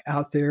training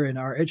out there in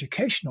our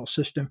educational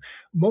system,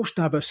 most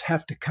of us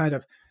have to kind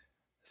of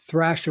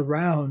thrash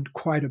around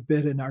quite a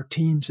bit in our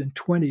teens and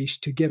 20s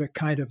to get a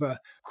kind of a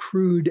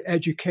crude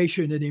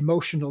education in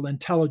emotional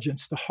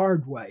intelligence the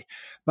hard way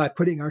by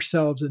putting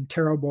ourselves in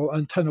terrible,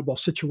 untenable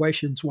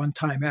situations one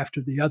time after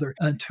the other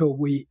until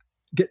we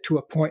get to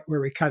a point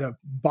where we kind of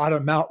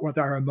bottom out with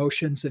our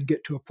emotions and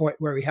get to a point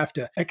where we have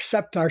to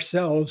accept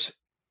ourselves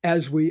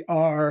as we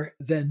are,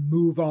 then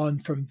move on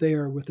from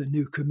there with a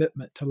new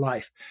commitment to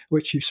life,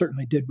 which you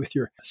certainly did with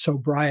your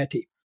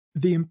sobriety.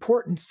 The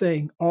important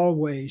thing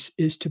always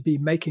is to be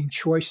making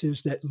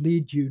choices that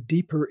lead you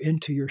deeper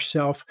into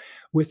yourself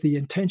with the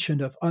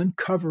intention of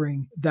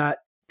uncovering that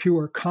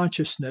pure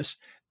consciousness.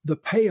 The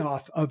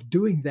payoff of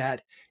doing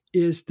that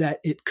is that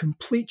it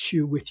completes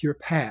you with your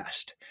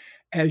past.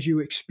 As you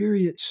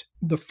experience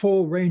the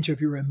full range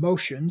of your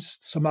emotions,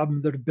 some of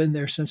them that have been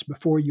there since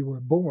before you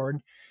were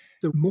born,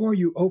 the more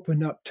you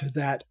open up to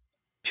that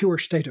pure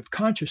state of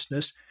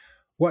consciousness,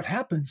 what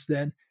happens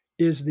then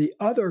is the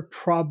other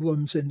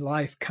problems in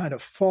life kind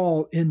of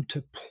fall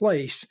into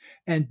place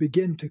and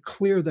begin to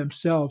clear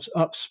themselves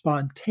up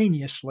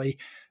spontaneously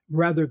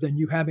rather than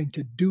you having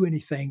to do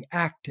anything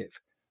active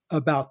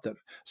about them.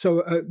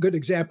 So a good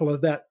example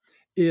of that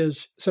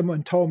is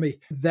someone told me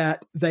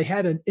that they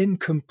had an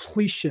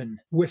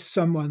incompletion with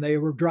someone. They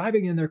were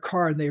driving in their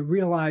car and they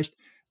realized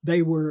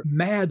they were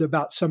mad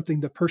about something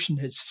the person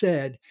had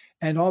said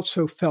and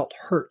also felt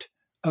hurt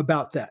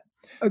about that.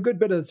 A good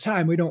bit of the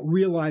time, we don't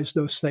realize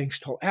those things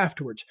till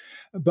afterwards.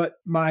 But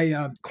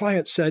my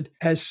client said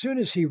as soon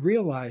as he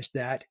realized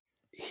that,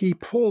 he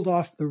pulled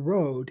off the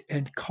road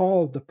and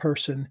called the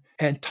person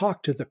and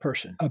talked to the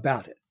person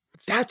about it.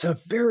 That's a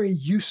very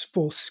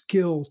useful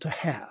skill to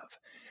have.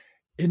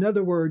 In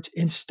other words,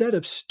 instead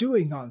of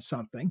stewing on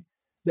something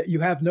that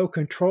you have no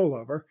control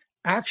over,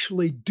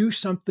 actually do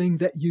something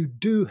that you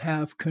do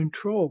have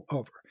control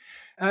over.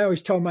 I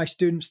always tell my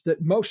students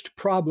that most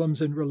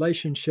problems in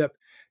relationship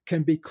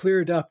can be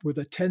cleared up with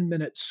a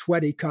 10-minute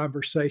sweaty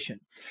conversation.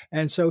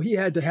 And so he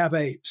had to have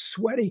a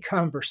sweaty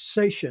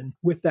conversation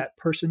with that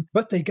person,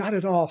 but they got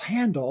it all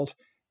handled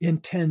in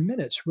 10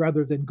 minutes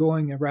rather than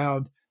going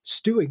around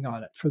stewing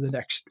on it for the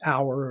next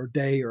hour or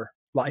day or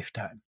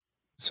lifetime.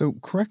 So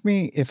correct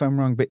me if I'm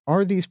wrong, but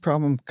are these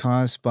problems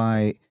caused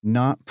by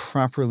not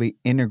properly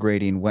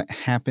integrating what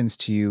happens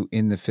to you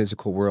in the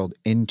physical world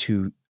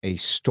into a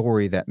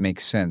story that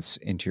makes sense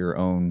into your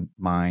own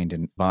mind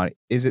and body?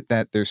 Is it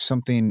that there's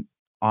something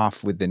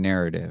off with the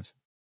narrative,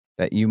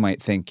 that you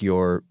might think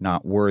you're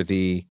not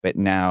worthy, but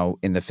now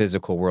in the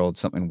physical world,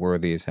 something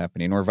worthy is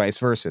happening, or vice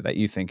versa, that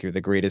you think you're the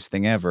greatest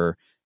thing ever,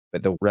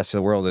 but the rest of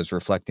the world is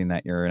reflecting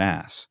that you're an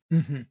ass?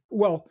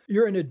 Well,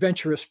 you're an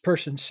adventurous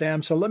person,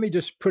 Sam. So let me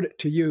just put it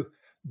to you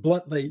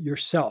bluntly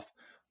yourself.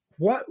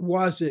 What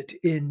was it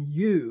in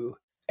you,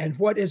 and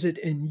what is it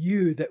in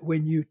you that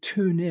when you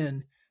tune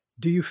in,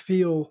 do you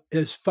feel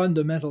is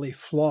fundamentally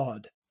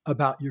flawed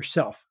about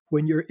yourself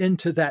when you're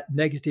into that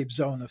negative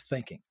zone of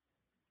thinking?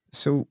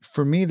 So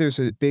for me, there's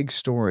a big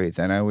story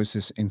that I was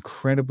this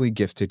incredibly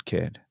gifted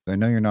kid. I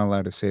know you're not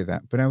allowed to say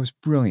that, but I was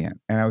brilliant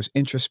and I was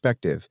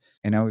introspective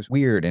and I was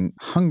weird and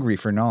hungry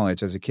for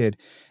knowledge as a kid.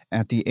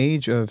 At the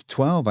age of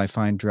 12, I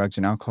find drugs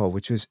and alcohol,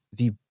 which was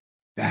the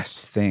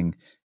best thing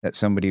that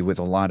somebody with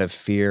a lot of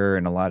fear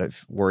and a lot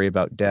of worry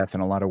about death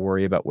and a lot of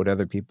worry about what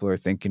other people are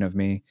thinking of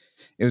me.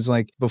 It was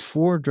like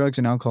before drugs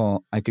and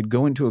alcohol, I could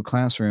go into a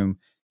classroom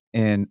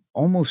and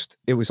almost,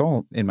 it was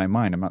all in my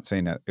mind. I'm not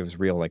saying that it was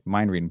real, like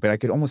mind reading, but I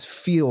could almost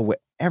feel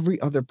what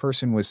every other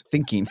person was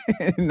thinking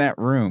in that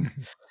room.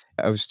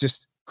 I was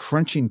just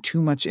crunching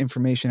too much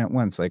information at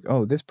once. Like,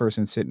 oh, this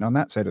person's sitting on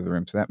that side of the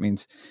room, so that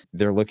means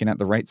they're looking at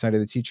the right side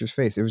of the teacher's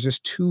face. It was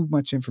just too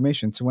much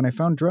information. So when I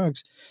found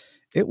drugs,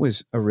 it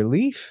was a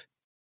relief.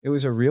 It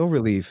was a real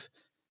relief.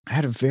 I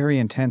had a very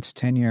intense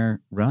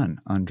 10-year run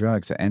on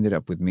drugs that ended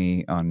up with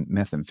me on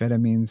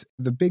methamphetamines.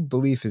 The big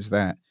belief is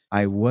that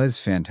I was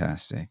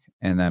fantastic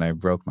and that I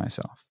broke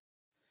myself.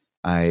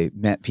 I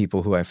met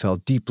people who I fell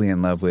deeply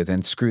in love with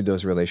and screwed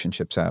those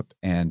relationships up,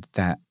 and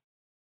that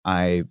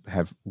I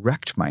have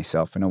wrecked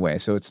myself in a way.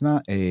 So it's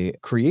not a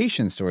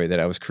creation story that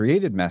I was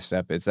created messed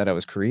up. It's that I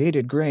was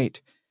created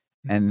great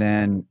and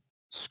then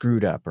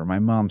screwed up, or my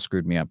mom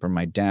screwed me up, or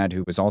my dad,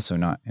 who was also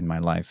not in my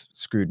life,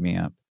 screwed me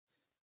up.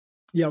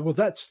 Yeah, well,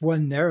 that's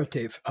one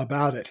narrative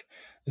about it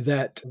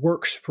that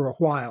works for a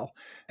while.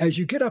 As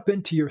you get up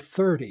into your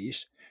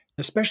 30s,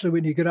 especially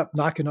when you get up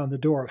knocking on the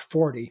door of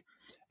 40,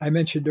 I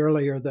mentioned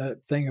earlier the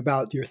thing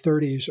about your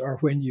 30s are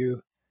when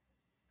you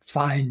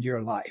find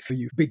your life.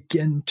 You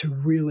begin to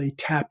really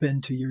tap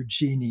into your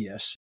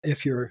genius.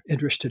 If you're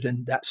interested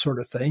in that sort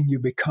of thing, you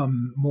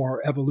become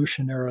more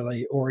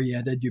evolutionarily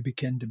oriented. You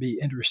begin to be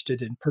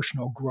interested in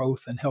personal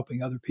growth and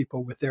helping other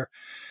people with their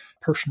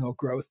personal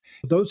growth.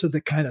 Those are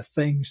the kind of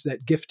things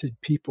that gifted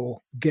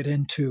people get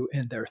into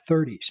in their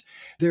 30s.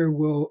 There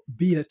will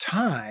be a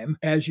time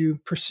as you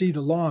proceed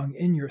along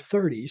in your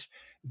 30s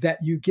that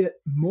you get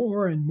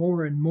more and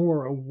more and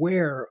more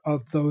aware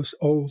of those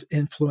old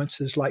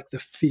influences like the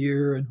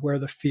fear and where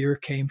the fear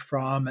came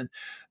from and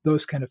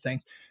those kind of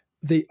things.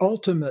 The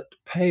ultimate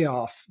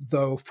payoff,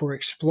 though, for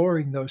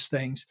exploring those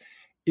things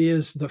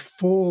is the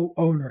full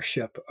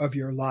ownership of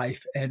your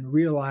life and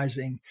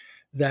realizing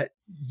that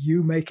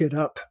you make it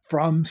up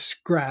from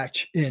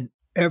scratch in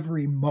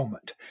every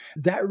moment.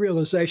 That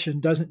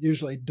realization doesn't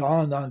usually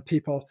dawn on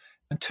people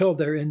until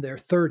they're in their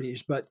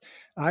 30s. But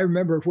I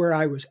remember where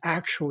I was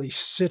actually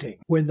sitting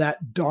when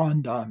that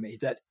dawned on me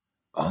that,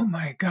 oh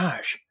my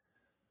gosh,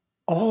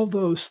 all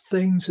those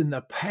things in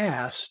the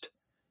past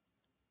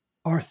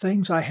are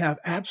things I have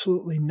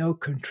absolutely no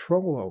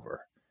control over.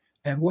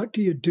 And what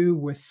do you do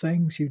with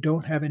things you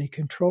don't have any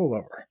control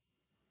over?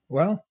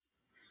 Well,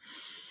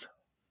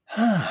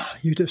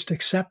 you just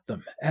accept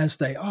them as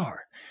they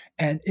are.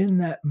 And in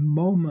that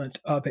moment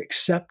of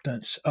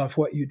acceptance of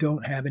what you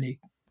don't have any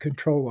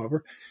control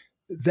over,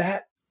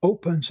 that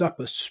opens up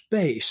a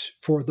space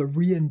for the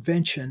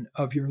reinvention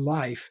of your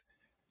life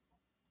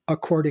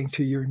according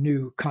to your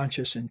new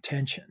conscious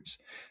intentions.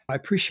 I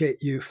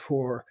appreciate you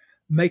for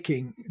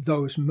making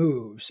those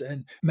moves.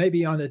 And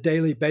maybe on a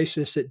daily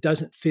basis, it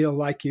doesn't feel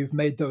like you've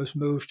made those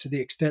moves to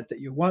the extent that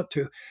you want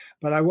to,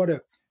 but I want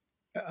to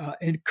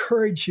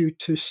encourage you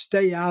to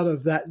stay out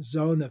of that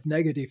zone of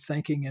negative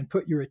thinking and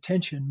put your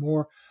attention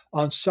more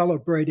on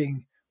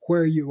celebrating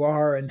where you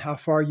are and how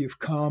far you've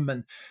come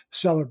and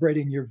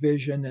celebrating your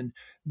vision and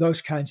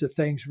those kinds of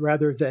things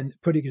rather than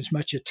putting as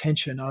much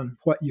attention on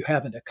what you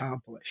haven't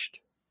accomplished.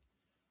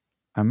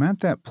 I'm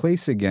at that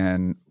place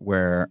again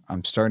where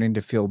I'm starting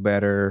to feel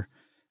better.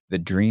 The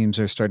dreams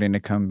are starting to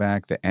come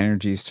back. The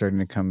energy is starting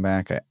to come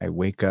back. I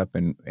wake up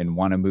and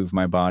want to move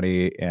my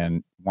body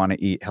and want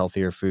to eat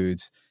healthier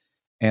foods.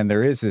 And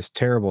there is this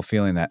terrible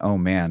feeling that, oh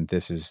man,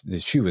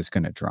 the shoe is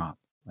going to drop.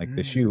 Like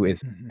the shoe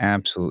is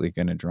absolutely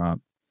going to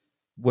drop.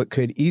 What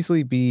could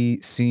easily be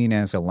seen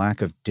as a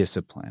lack of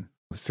discipline.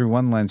 Through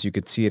one lens, you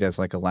could see it as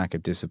like a lack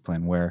of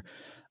discipline where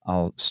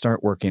I'll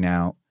start working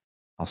out,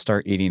 I'll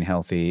start eating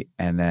healthy,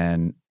 and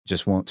then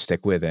just won't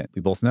stick with it.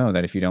 We both know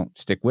that if you don't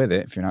stick with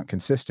it, if you're not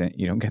consistent,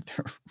 you don't get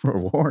the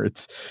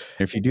rewards.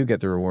 If you do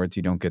get the rewards,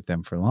 you don't get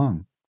them for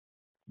long.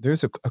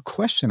 There's a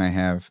question I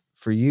have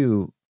for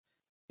you.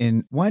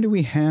 And why do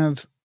we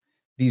have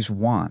these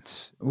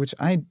wants, which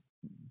I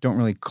don't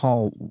really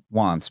call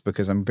wants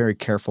because I'm very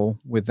careful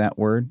with that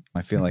word.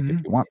 I feel like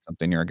if you want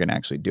something, you're going to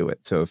actually do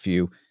it. So if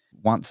you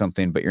want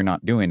something, but you're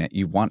not doing it,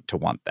 you want to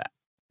want that.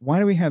 Why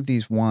do we have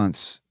these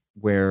wants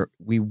where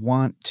we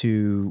want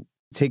to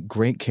take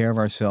great care of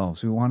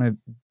ourselves. We want to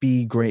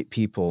be great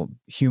people,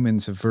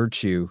 humans of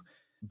virtue,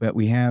 but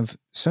we have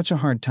such a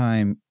hard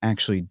time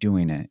actually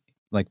doing it.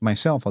 Like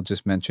myself, I'll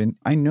just mention,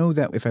 I know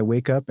that if I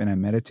wake up and I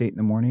meditate in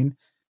the morning,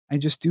 I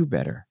just do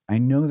better. I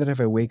know that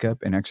if I wake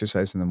up and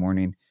exercise in the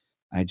morning,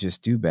 I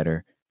just do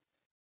better.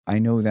 I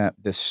know that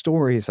the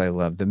stories I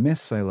love, the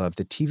myths I love,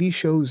 the TV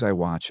shows I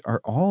watch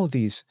are all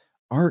these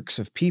arcs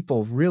of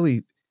people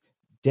really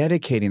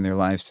dedicating their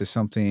lives to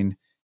something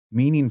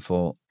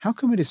meaningful. How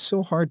come it is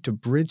so hard to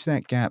bridge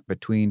that gap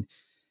between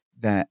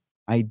that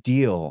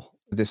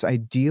this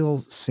ideal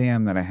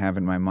Sam that I have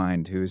in my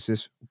mind, who is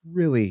this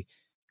really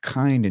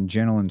kind and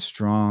gentle and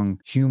strong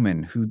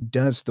human who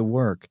does the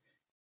work,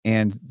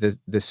 and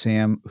the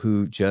Sam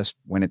who just,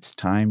 when it's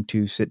time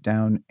to sit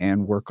down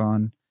and work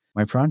on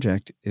my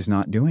project, is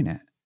not doing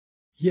it?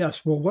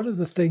 Yes. Well, one of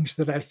the things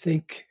that I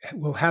think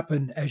will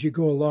happen as you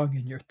go along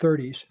in your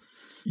 30s,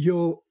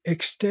 you'll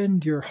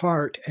extend your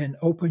heart and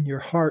open your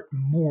heart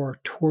more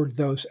toward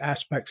those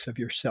aspects of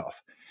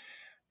yourself.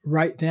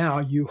 Right now,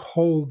 you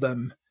hold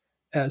them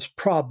as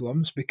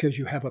problems because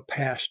you have a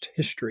past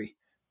history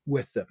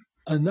with them.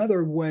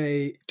 Another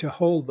way to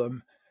hold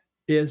them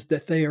is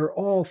that they are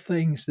all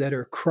things that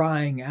are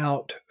crying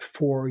out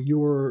for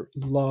your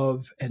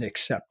love and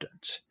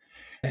acceptance.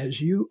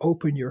 As you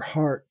open your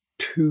heart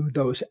to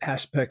those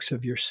aspects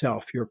of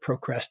yourself, your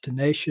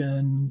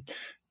procrastination,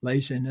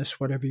 laziness,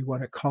 whatever you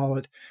want to call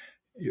it,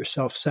 your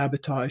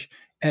self-sabotage,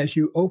 as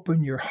you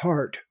open your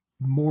heart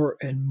more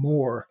and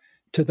more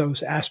to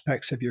those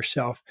aspects of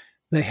yourself,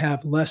 they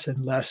have less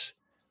and less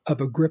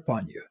of a grip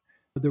on you.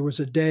 There was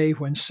a day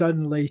when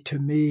suddenly, to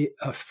me,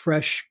 a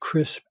fresh,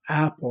 crisp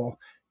apple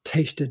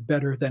tasted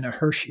better than a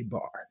Hershey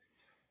bar.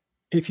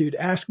 If you'd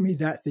asked me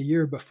that the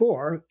year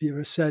before, you would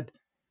have said,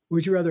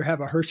 would you rather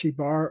have a Hershey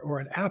bar or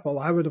an apple?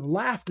 I would have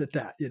laughed at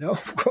that.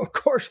 Of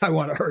course I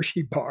want a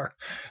Hershey bar.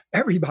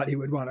 Everybody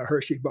would want a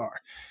Hershey bar.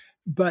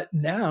 But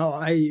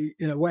now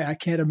in a way, I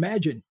can't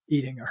imagine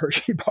eating a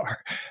Hershey bar,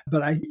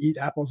 but I eat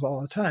apples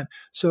all the time.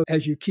 So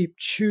as you keep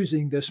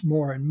choosing this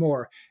more and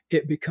more,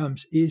 it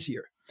becomes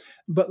easier.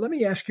 But let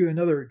me ask you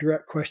another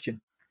direct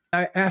question.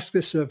 I ask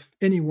this of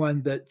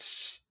anyone that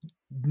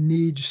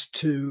needs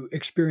to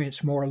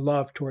experience more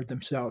love toward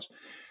themselves.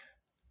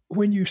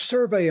 When you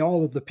survey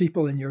all of the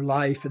people in your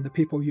life and the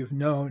people you've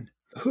known,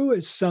 who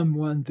is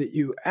someone that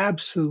you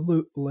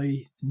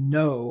absolutely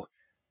know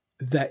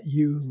that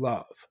you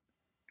love?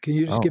 Can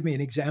you just Oh, give me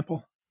an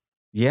example?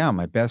 yeah,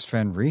 my best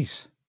friend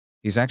Reese.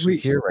 He's actually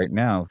Reese. here right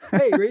now.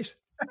 Hey, Reese.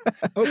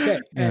 Okay.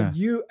 Yeah. And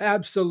you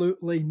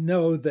absolutely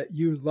know that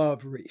you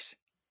love Reese.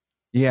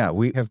 Yeah,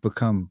 we have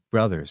become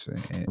brothers.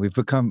 We've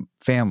become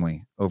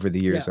family over the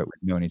years Yeah. that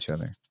we've known each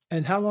other.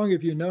 And how long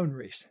have you known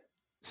Reese?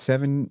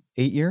 7,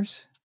 8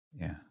 years?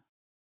 Yeah.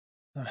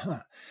 Uh-huh.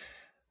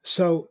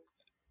 So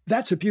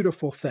that's a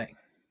beautiful thing.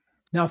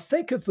 Now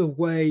think of the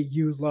way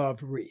you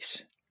love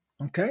Reese.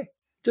 Okay?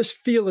 Just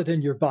feel it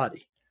in your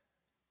body.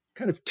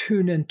 Kind of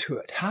tune into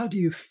it. How do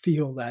you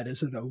feel that?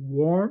 Is it a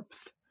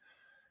warmth?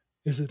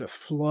 Is it a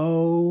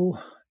flow?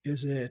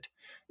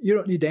 You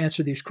don't need to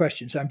answer these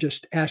questions. I'm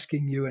just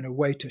asking you in a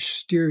way to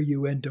steer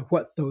you into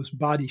what those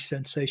body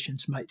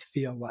sensations might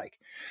feel like.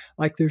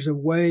 Like there's a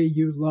way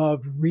you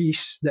love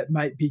Reese that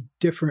might be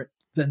different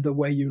than the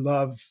way you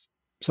love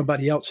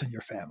somebody else in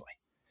your family.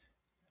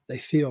 They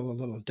feel a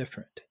little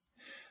different.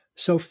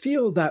 So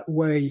feel that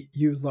way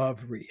you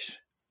love Reese.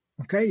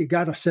 Okay, you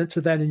got a sense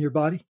of that in your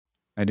body?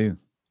 I do.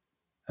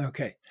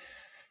 Okay.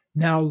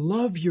 Now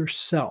love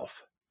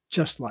yourself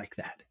just like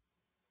that.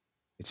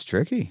 It's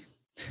tricky.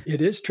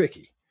 It is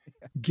tricky.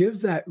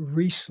 Give that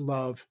Reese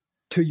love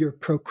to your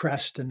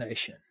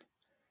procrastination,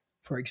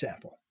 for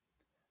example.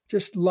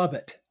 Just love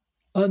it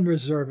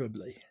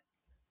unreservedly.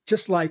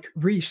 Just like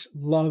Reese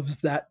loves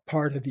that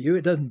part of you,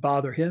 it doesn't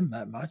bother him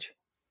that much.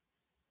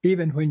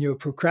 Even when you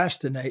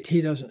procrastinate,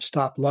 he doesn't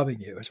stop loving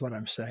you, is what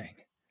I'm saying.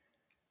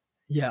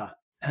 Yeah.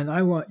 And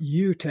I want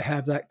you to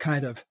have that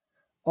kind of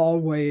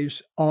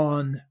always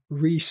on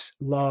Reese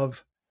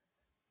love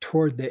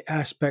toward the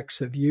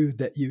aspects of you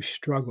that you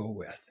struggle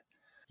with.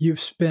 You've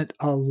spent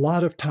a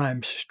lot of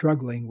time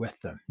struggling with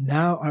them.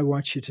 Now I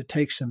want you to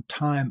take some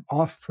time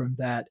off from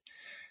that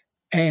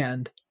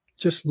and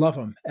just love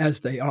them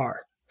as they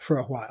are for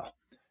a while.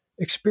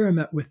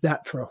 Experiment with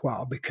that for a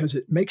while because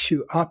it makes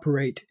you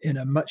operate in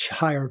a much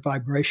higher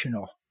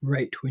vibrational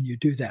rate when you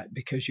do that,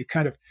 because you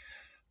kind of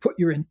put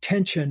your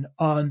intention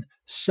on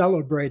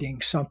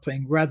celebrating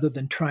something rather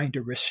than trying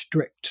to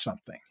restrict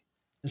something.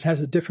 It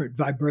has a different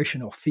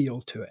vibrational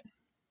feel to it.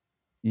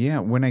 Yeah,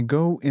 when I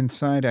go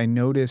inside, I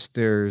notice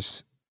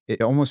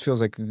it almost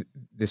feels like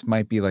this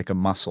might be like a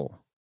muscle,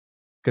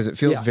 because it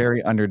feels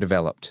very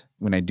underdeveloped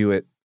when I do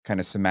it kind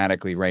of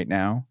somatically right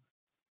now.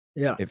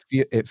 Yeah.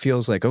 It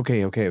feels like,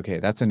 okay,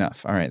 that's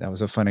enough. All right, that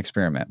was a fun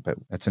experiment, but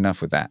that's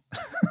enough with that.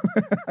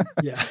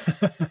 Yeah.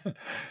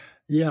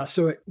 Yeah.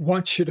 So it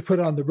wants you to put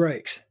on the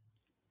brakes.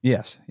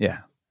 Yes. Yeah.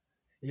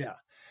 Yeah.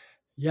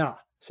 Yeah.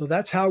 So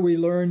that's how we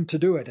learn to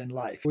do it in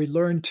life. We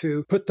learn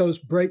to put those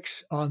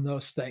brakes on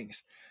those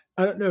things.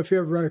 I don't know if you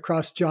ever run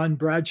across John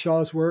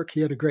Bradshaw's work.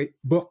 He had a great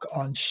book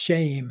on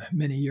shame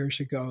many years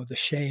ago, the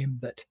shame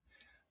that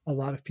a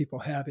lot of people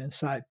have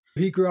inside.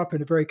 He grew up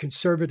in a very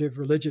conservative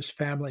religious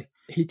family.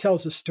 He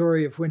tells a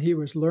story of when he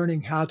was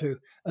learning how to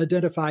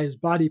identify his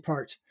body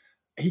parts.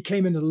 He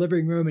came into the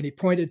living room and he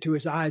pointed to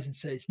his eyes and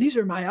says, "These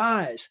are my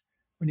eyes,"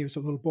 when he was a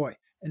little boy.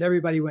 And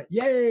everybody went,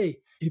 "Yay."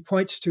 He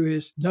points to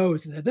his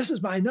nose and said, "This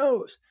is my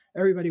nose."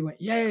 Everybody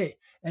went, "Yay."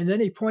 And then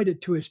he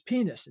pointed to his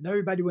penis and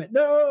everybody went,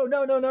 "No,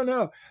 no, no, no,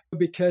 no,"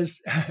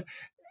 because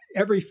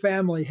every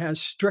family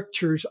has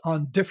strictures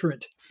on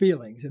different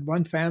feelings. In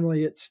one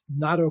family, it's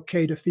not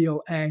okay to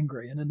feel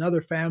angry. In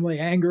another family,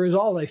 anger is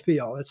all they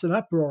feel. It's an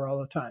uproar all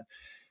the time.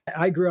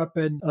 I grew up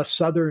in a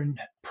Southern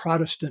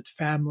Protestant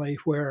family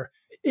where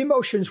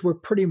emotions were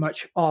pretty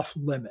much off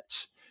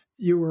limits.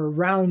 You were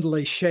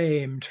roundly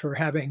shamed for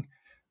having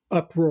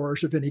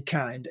uproars of any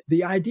kind.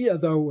 The idea,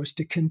 though, was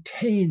to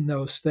contain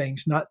those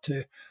things, not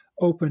to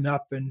open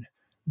up and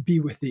be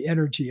with the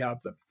energy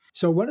of them.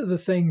 So one of the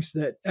things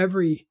that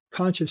every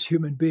conscious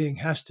human being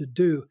has to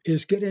do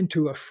is get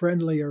into a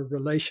friendlier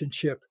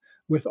relationship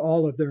with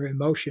all of their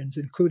emotions,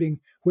 including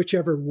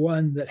whichever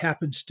one that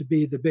happens to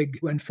be the big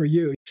one for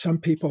you. Some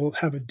people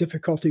have a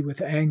difficulty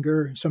with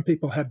anger, and some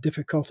people have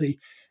difficulty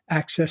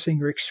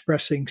accessing or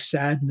expressing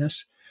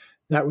sadness.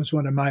 That was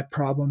one of my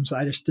problems.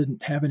 I just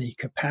didn't have any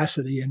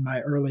capacity in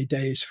my early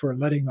days for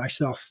letting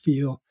myself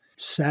feel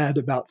sad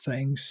about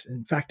things.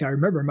 In fact, I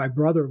remember my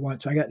brother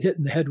once, I got hit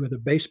in the head with a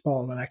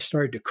baseball and I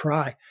started to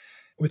cry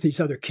with these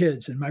other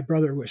kids. And my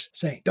brother was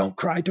saying, "Don't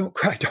cry, don't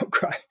cry, don't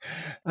cry."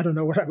 I don't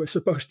know what I was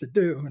supposed to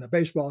do when a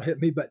baseball hit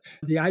me, but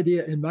the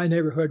idea in my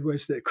neighborhood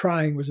was that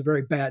crying was a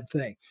very bad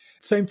thing.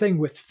 Same thing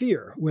with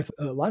fear, with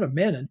a lot of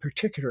men in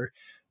particular,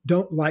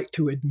 don't like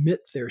to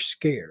admit they're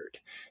scared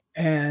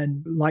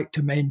and like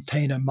to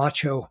maintain a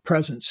macho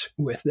presence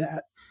with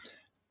that.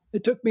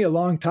 It took me a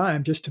long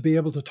time just to be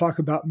able to talk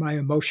about my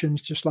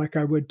emotions just like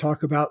I would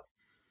talk about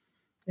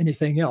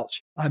anything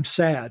else. I'm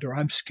sad or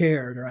I'm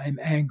scared or I'm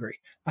angry.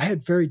 I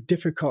had very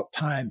difficult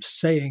times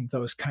saying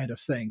those kind of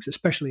things,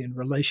 especially in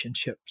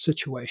relationship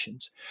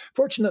situations.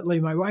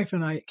 Fortunately, my wife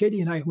and I, Katie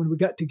and I, when we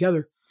got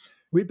together,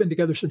 we've been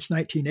together since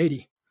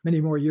 1980,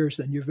 many more years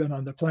than you've been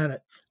on the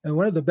planet. And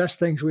one of the best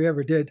things we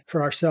ever did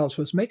for ourselves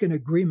was make an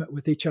agreement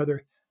with each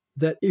other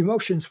that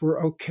emotions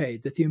were okay,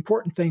 that the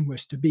important thing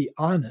was to be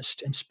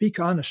honest and speak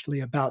honestly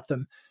about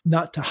them,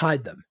 not to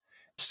hide them.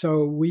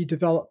 So we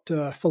developed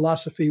a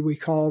philosophy we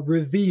call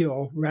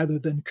reveal rather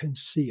than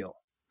conceal.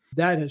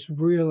 That has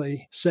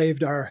really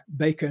saved our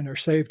bacon or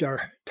saved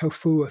our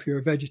tofu, if you're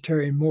a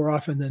vegetarian, more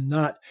often than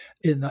not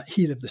in the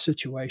heat of the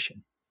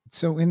situation.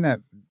 So in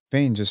that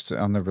vein, just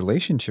on the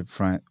relationship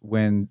front,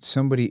 when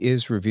somebody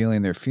is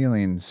revealing their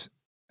feelings,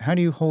 how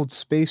do you hold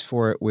space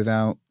for it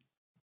without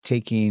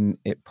taking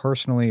it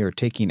personally or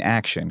taking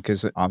action?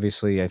 Because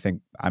obviously I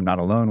think I'm not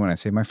alone when I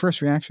say my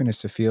first reaction is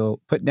to feel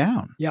put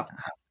down. Yeah.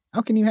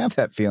 How can you have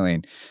that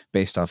feeling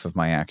based off of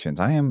my actions?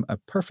 I am a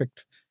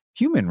perfect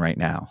human right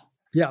now.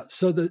 Yeah.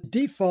 So the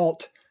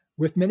default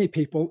with many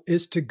people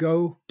is to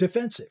go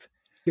defensive.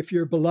 If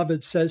your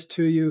beloved says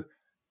to you,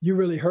 "You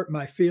really hurt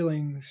my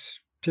feelings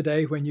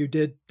today when you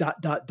did ...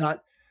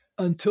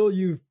 until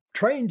you've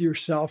trained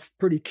yourself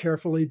pretty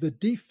carefully, the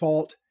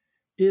default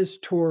is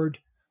toward,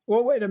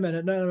 "Well, wait a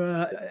minute,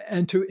 no,"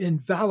 and to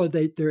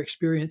invalidate their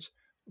experience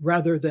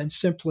rather than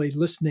simply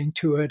listening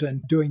to it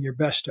and doing your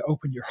best to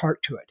open your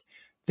heart to it.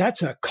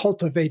 That's a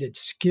cultivated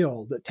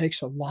skill that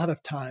takes a lot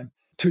of time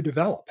to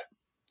develop.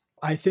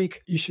 I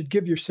think you should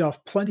give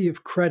yourself plenty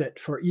of credit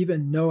for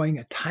even knowing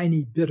a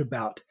tiny bit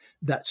about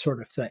that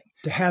sort of thing.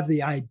 To have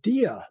the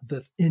idea,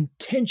 the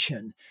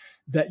intention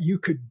that you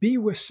could be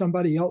with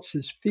somebody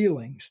else's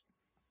feelings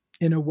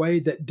in a way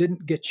that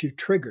didn't get you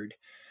triggered,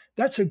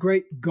 that's a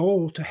great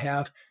goal to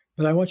have,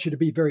 but I want you to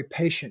be very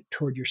patient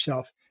toward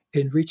yourself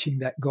in reaching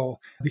that goal,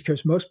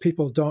 because most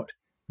people don't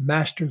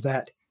master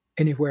that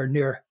anywhere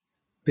near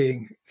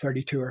being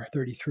 32 or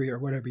 33 or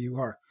whatever you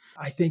are.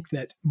 I think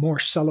that more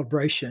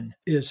celebration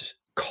is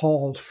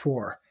called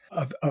for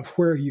of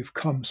where you've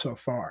come so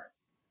far.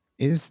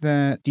 Is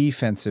that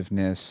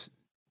defensiveness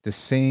the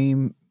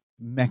same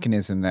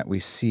mechanism that we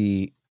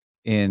see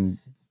in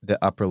the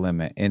upper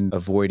limit, in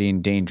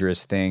avoiding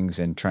dangerous things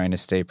and trying to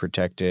stay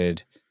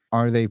protected?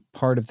 Are they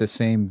part of the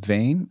same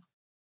vein?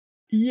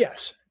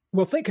 Yes.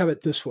 Well, think of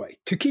it this way,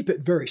 to keep it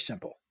very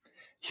simple.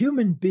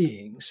 Human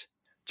beings,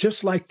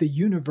 just like the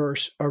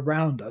universe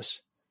around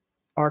us,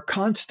 are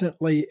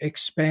constantly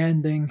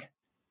expanding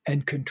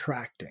and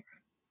contracting.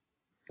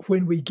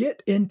 When we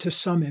get into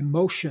some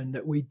emotion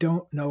that we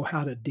don't know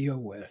how to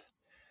deal with,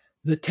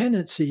 the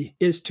tendency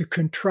is to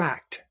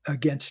contract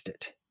against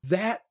it.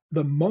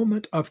 The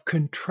moment of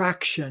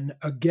contraction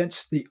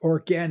against the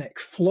organic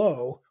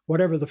flow,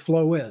 whatever the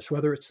flow is,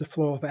 whether it's the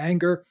flow of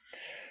anger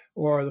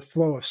or the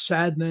flow of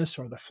sadness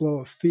or the flow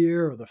of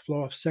fear or the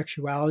flow of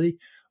sexuality,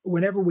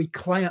 whenever we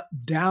clamp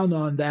down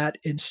on that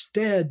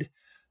instead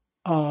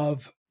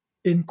of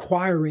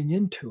inquiring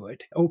into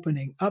it,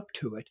 opening up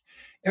to it,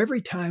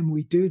 every time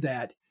we do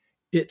that,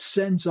 it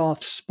sends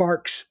off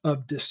sparks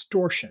of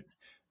distortion.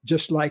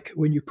 Just like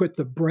when you put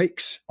the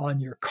brakes on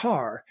your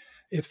car,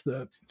 if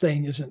the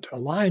thing isn't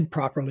aligned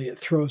properly, it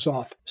throws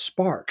off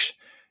sparks.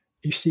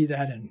 You see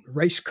that in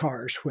race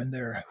cars when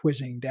they're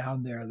whizzing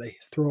down there, they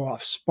throw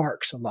off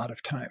sparks a lot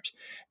of times.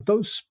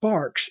 Those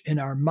sparks in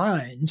our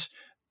minds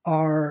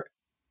are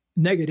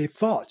negative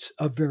thoughts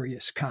of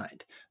various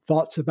kind,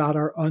 thoughts about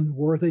our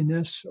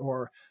unworthiness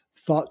or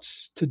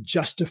thoughts to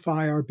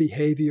justify our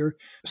behavior.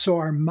 So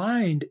our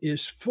mind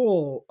is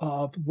full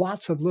of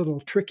lots of little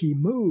tricky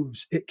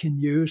moves it can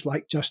use,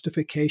 like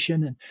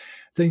justification and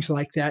things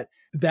like that,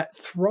 that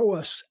throw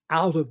us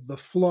out of the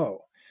flow.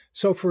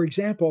 So, for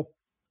example,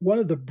 one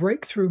of the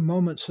breakthrough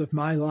moments of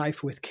my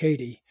life with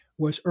Katie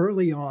was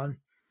early on,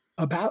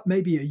 about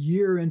maybe a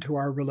year into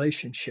our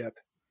relationship.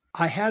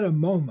 I had a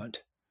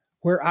moment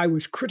where I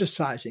was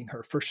criticizing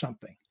her for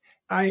something.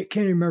 I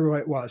can't remember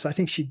what it was. I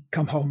think she'd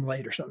come home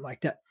late or something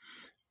like that.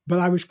 But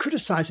I was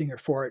criticizing her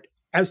for it.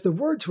 As the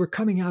words were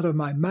coming out of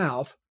my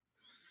mouth,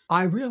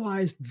 I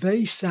realized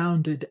they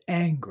sounded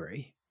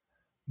angry,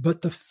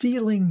 but the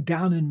feeling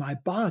down in my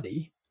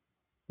body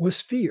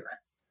was fear.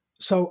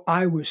 So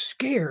I was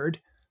scared,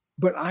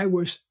 but I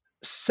was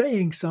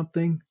saying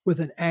something with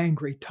an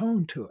angry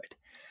tone to it.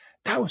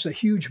 That was a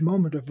huge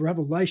moment of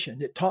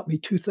revelation. It taught me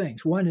two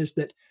things. One is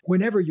that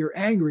whenever you're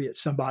angry at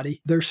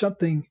somebody, there's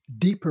something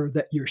deeper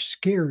that you're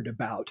scared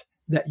about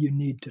that you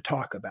need to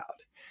talk about.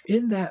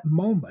 In that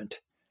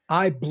moment,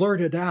 I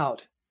blurted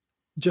out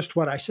just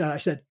what I said. I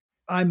said,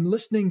 I'm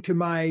listening to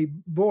my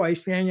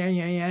voice,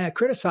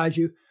 criticize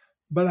you,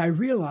 but I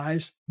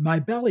realize my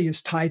belly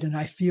is tight and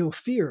I feel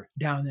fear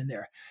down in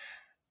there.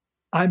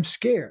 I'm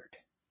scared.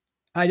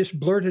 I just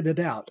blurted it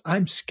out.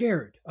 I'm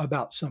scared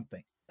about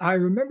something. I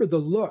remember the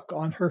look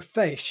on her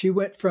face. She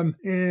went from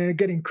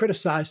getting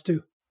criticized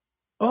to,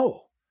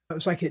 oh, it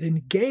was like it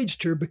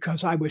engaged her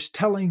because I was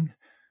telling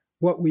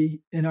what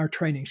we in our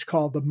trainings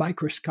call the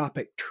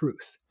microscopic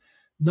truth,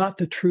 not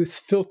the truth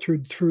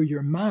filtered through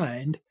your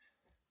mind,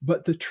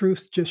 but the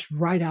truth just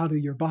right out of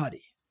your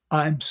body.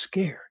 I'm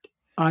scared.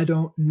 I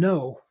don't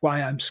know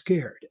why I'm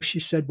scared. She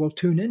said, well,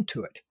 tune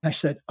into it. I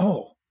said,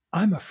 oh,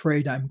 I'm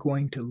afraid I'm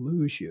going to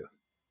lose you.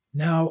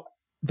 Now,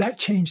 that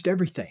changed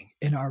everything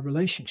in our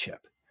relationship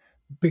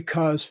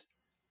because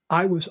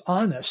I was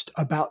honest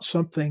about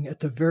something at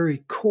the very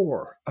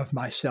core of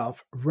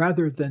myself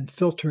rather than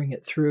filtering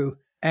it through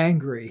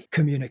angry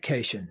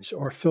communications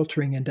or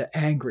filtering into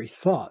angry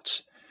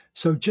thoughts.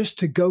 So just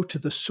to go to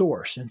the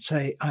source and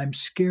say, I'm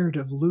scared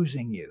of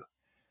losing you.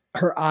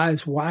 Her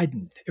eyes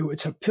widened. It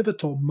was a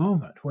pivotal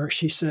moment where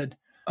she said,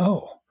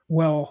 oh,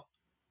 well,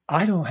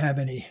 I don't have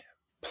any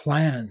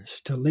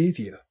plans to leave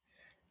you.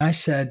 I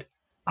said,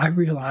 I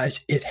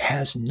realize it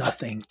has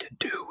nothing to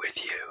do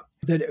with you.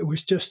 That it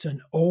was just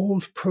an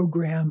old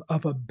program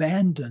of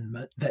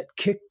abandonment that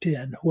kicked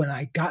in when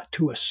I got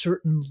to a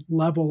certain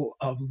level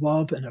of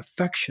love and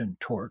affection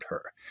toward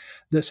her.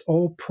 This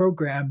old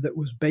program that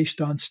was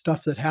based on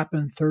stuff that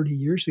happened 30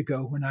 years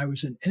ago when I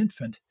was an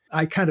infant.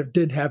 I kind of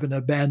did have an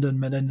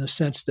abandonment in the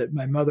sense that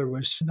my mother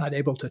was not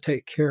able to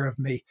take care of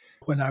me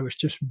when I was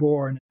just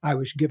born. I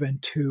was given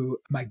to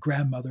my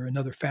grandmother,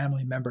 another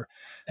family member,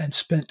 and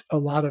spent a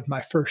lot of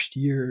my first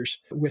years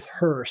with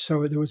her.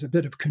 So there was a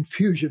bit of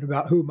confusion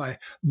about who my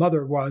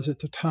mother was at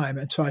the time.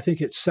 And so I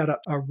think it set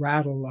up a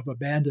rattle of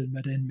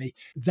abandonment in me.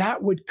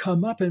 That would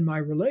come up in my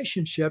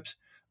relationships.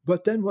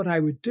 But then what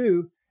I would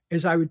do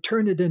is I would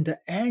turn it into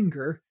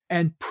anger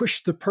and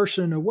push the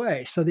person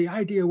away. So the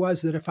idea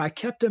was that if I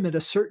kept them at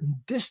a certain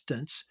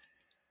distance,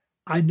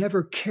 I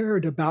never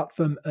cared about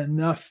them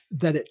enough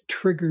that it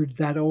triggered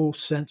that old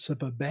sense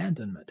of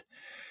abandonment.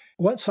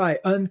 Once I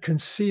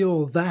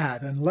unconceal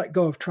that and let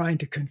go of trying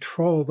to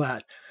control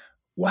that,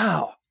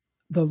 wow,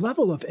 the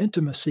level of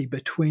intimacy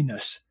between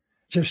us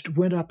just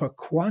went up a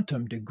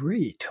quantum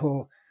degree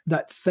till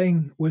that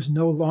thing was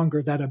no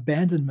longer, that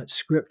abandonment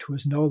script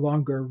was no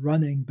longer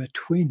running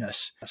between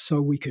us,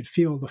 so we could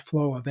feel the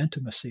flow of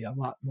intimacy a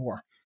lot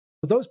more.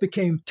 Those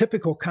became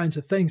typical kinds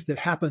of things that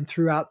happened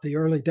throughout the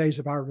early days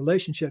of our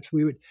relationships.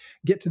 We would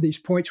get to these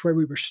points where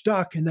we were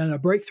stuck, and then a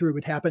breakthrough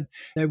would happen,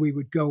 and we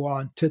would go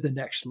on to the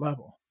next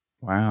level.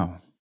 Wow.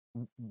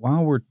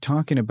 While we're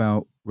talking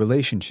about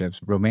relationships,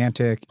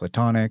 romantic,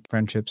 platonic,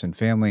 friendships, and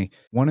family,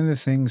 one of the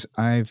things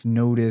I've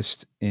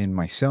noticed in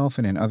myself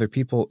and in other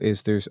people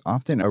is there's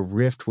often a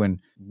rift when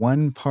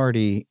one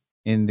party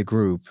in the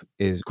group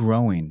is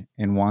growing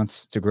and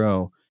wants to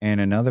grow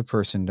and another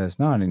person does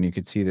not. And you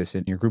could see this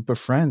in your group of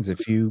friends.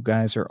 If you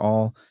guys are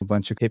all a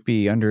bunch of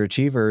hippie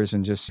underachievers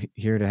and just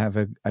here to have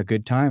a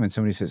good time and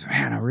somebody says,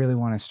 man, I really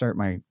want to start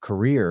my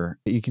career,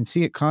 you can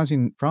see it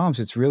causing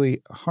problems. It's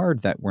really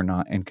hard that we're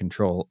not in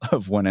control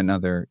of one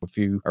another. If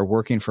you are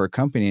working for a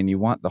company and you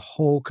want the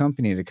whole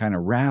company to kind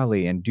of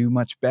rally and do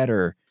much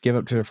better, give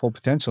up to their full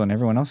potential, and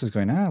everyone else is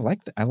going, I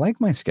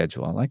like my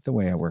schedule. I like the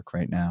way I work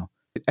right now.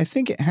 I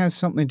think it has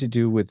something to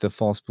do with the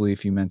false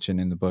belief you mentioned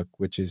in the book,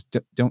 which is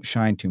don't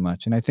shine too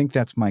much. And I think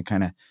that's my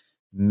kind of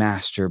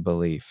master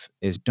belief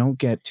is don't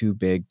get too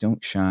big,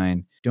 don't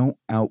shine, don't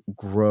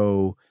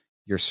outgrow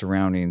your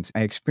surroundings.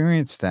 I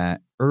experienced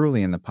that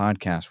early in the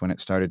podcast when it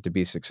started to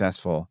be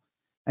successful.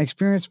 I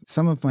experienced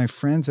some of my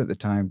friends at the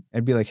time.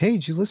 I'd be like, hey,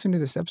 did you listen to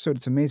this episode?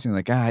 It's amazing.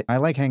 Like, I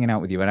like hanging out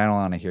with you, but I don't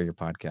want to hear your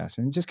podcast.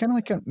 And just kind of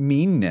like a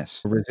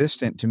meanness,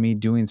 resistant to me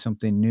doing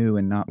something new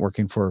and not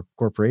working for a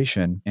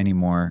corporation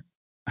anymore.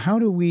 How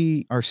do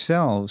we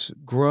ourselves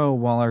grow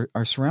while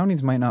our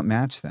surroundings might not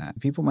match that?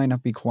 People might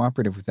not be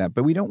cooperative with that,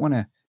 but we don't want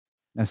to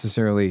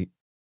necessarily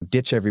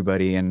ditch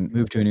everybody and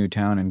move to a new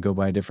town and go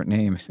by a different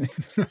name.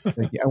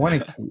 Like, I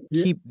want to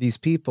keep these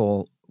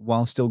people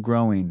while still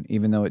growing,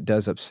 even though it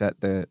does upset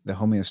the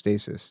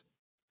homeostasis.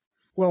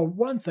 Well,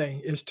 one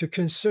thing is to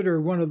consider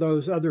one of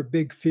those other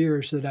big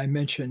fears that I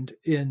mentioned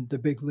in The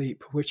Big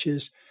Leap, which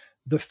is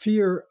the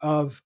fear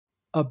of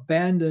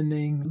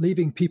abandoning,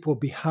 leaving people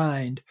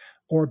behind,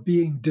 or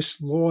being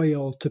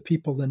disloyal to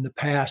people in the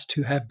past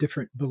who have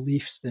different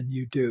beliefs than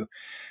you do.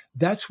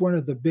 That's one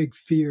of the big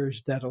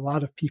fears that a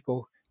lot of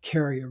people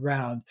carry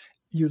around.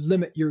 You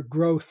limit your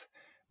growth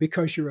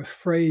because you're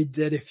afraid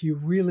that if you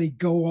really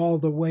go all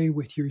the way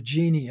with your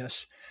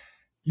genius,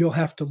 you'll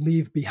have to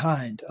leave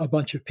behind a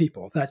bunch of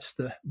people. That's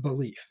the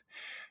belief.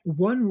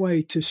 One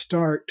way to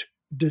start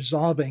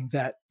dissolving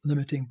that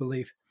limiting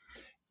belief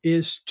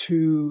is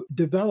to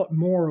develop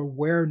more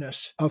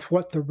awareness of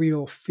what the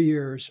real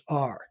fears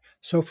are.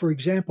 So, for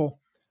example,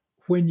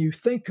 when you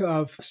think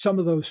of some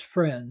of those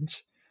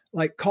friends,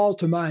 like call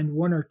to mind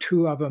one or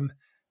two of them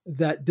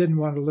that didn't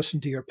want to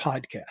listen to your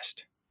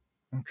podcast,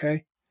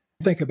 okay?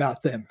 Think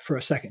about them for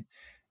a second.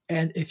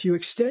 And if you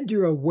extend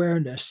your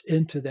awareness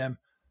into them,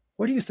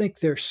 what do you think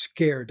they're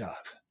scared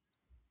of?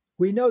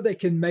 We know they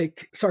can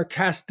make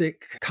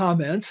sarcastic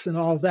comments and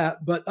all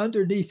that, but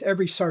underneath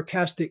every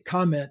sarcastic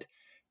comment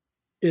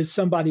is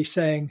somebody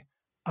saying,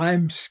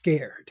 I'm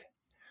scared.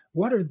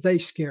 What are they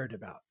scared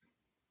about?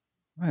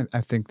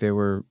 I think they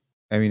were,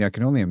 I mean, I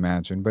can only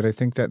imagine, but I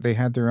think that they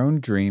had their own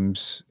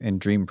dreams and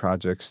dream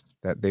projects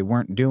that they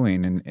weren't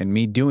doing. And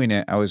me doing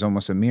it, I was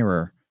almost a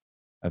mirror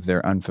of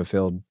their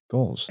unfulfilled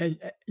goals. And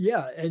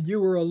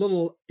you were a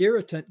little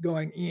irritant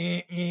going,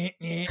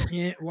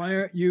 why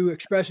aren't you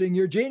expressing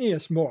your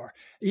genius more?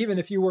 Even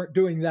if you weren't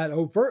doing that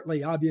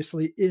overtly,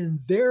 obviously, in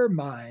their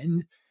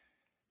mind,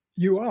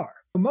 you are.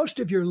 Most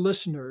of your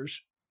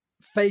listeners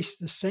face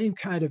the same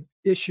kind of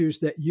issues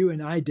that you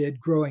and I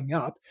did growing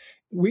up.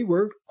 We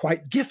were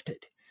quite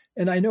gifted.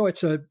 And I know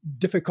it's a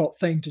difficult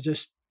thing to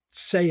just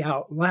say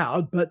out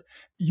loud, but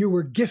you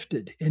were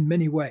gifted in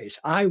many ways.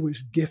 I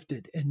was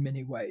gifted in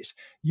many ways.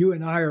 You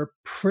and I are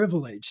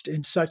privileged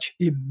in such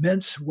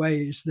immense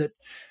ways that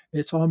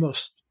it's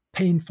almost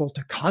painful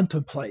to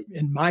contemplate.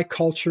 In my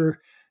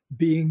culture,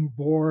 being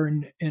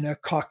born in a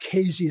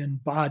Caucasian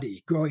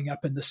body, growing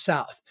up in the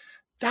South,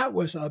 that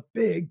was a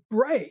big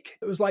break.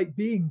 It was like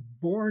being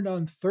born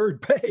on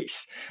third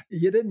base.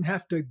 You didn't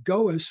have to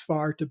go as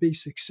far to be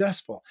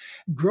successful.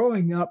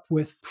 Growing up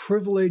with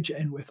privilege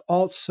and with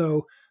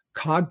also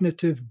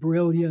cognitive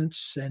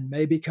brilliance, and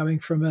maybe coming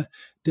from a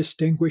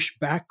distinguished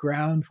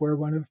background where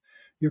one of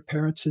your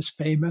parents is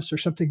famous or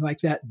something like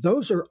that.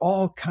 Those are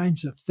all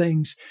kinds of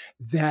things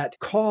that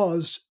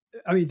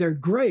they're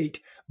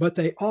great, but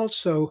they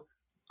also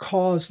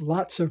cause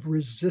lots of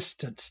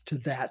resistance to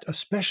that,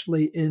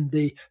 especially in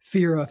the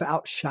fear of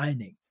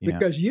outshining. Yeah.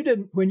 Because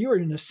when you were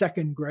in the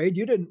second grade,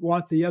 you didn't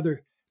want the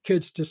other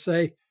kids to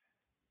say,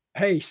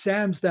 hey,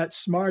 Sam's that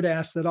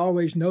smartass that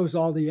always knows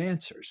all the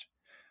answers.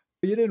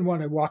 You didn't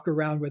want to walk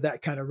around with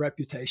that kind of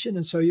reputation.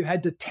 And so you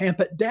had to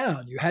tamp it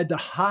down. You had to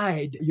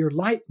hide your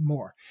light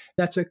more.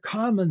 That's a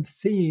common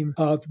theme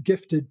of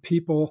gifted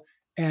people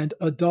and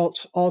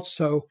adults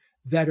also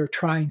that are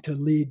trying to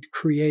lead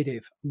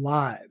creative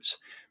lives.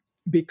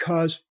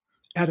 Because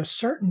at a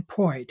certain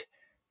point,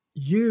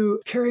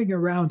 you carrying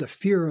around a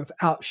fear of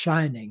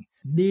outshining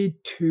need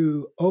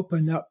to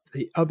open up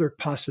the other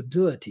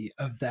possibility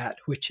of that,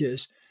 which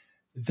is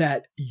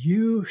that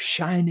you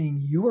shining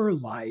your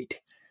light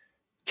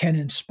can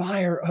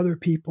inspire other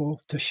people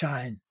to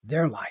shine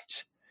their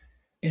lights.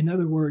 In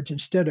other words,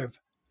 instead of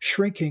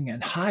shrinking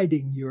and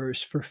hiding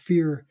yours for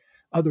fear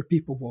other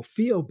people will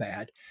feel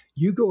bad,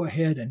 you go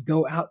ahead and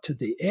go out to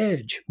the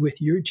edge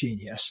with your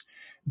genius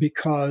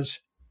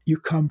because you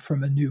come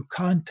from a new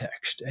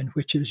context, and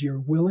which is you're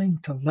willing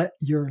to let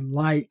your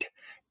light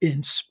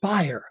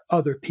inspire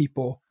other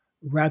people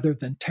rather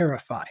than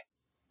terrify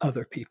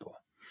other people.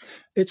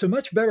 It's a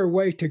much better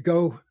way to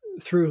go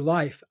through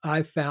life,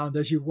 I've found,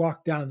 as you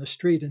walk down the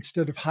street,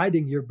 instead of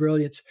hiding your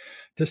brilliance,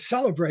 to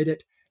celebrate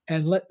it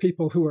and let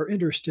people who are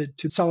interested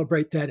to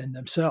celebrate that in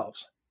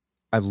themselves.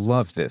 I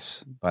love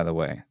this, by the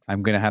way.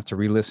 I'm going to have to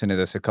re-listen to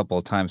this a couple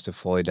of times to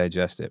fully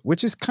digest it,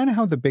 which is kind of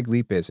how The Big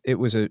Leap is. It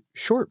was a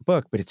short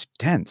book, but it's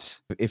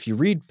dense. If you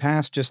read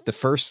past just the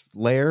first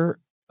layer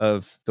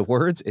of the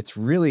words, it's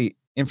really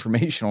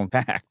informational and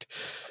packed.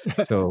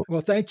 So,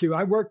 well, thank you.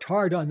 I worked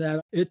hard on that.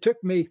 It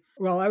took me,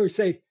 I would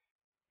say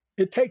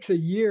It takes a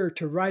year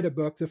to write a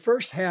book. The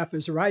first half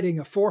is writing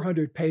a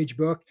 400-page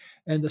book,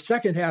 and the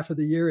second half of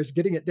the year is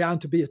getting it down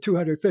to be a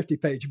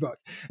 250-page book.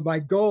 My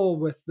goal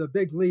with The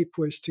Big Leap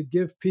was to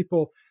give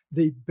people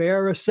the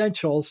bare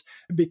essentials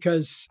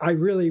because I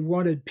really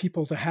wanted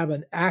people to have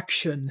an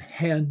action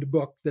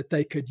handbook that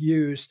they could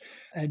use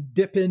and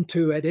dip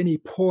into at any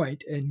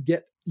point and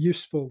get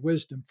useful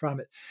wisdom from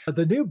it.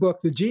 The new book,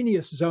 The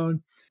Genius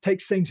Zone,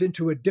 takes things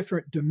into a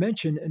different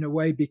dimension in a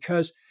way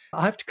because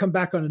I have to come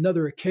back on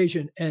another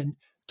occasion and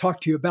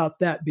talk to you about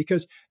that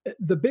because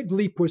The Big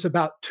Leap was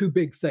about two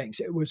big things.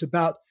 It was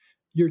about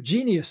your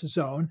genius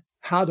zone,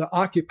 how to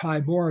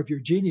occupy more of your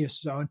genius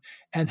zone,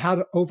 and how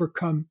to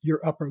overcome your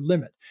upper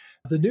limit.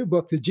 The new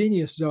book, The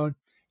Genius Zone,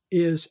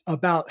 is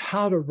about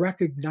how to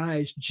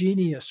recognize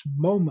genius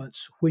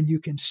moments when you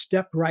can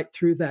step right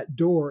through that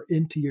door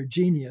into your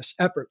genius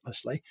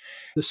effortlessly.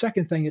 The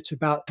second thing, it's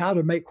about how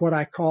to make what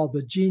I call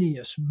the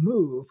genius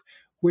move,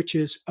 which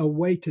is a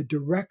way to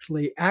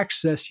directly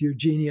access your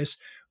genius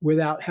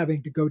without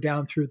having to go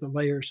down through the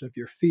layers of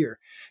your fear.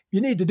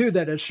 You need to do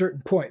that at a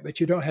certain point, but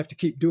you don't have to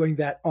keep doing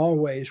that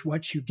always.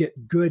 Once you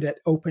get good at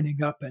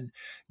opening up and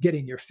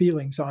getting your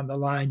feelings on the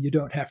line, you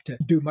don't have to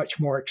do much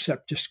more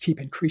except just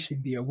keep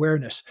increasing the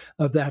awareness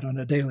of that on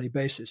a daily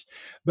basis.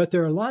 But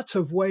there are lots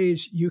of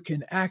ways you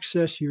can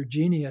access your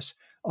genius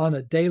on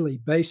a daily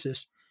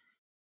basis.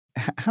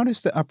 How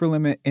does the upper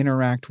limit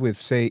interact with,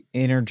 say,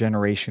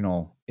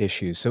 intergenerational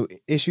issues? So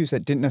issues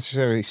that didn't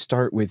necessarily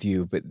start with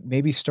you, but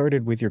maybe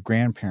started with your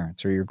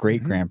grandparents or your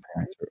great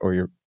grandparents or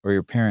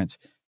your parents.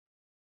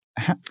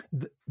 What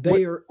is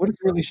the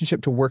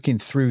relationship to working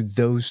through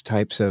those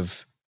types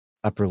of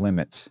upper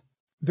limits?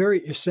 Very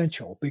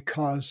essential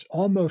because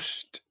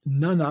almost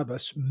none of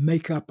us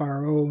make up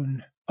our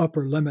own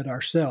upper limit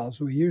ourselves.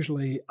 We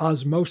usually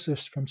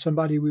osmosis from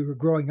somebody we were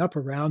growing up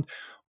around,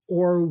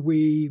 or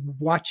we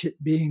watch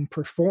it being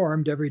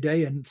performed every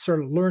day and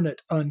sort of learn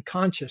it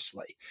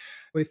unconsciously.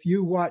 If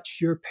you watch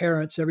your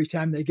parents every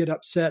time they get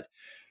upset,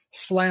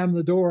 slam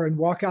the door and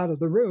walk out of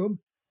the room,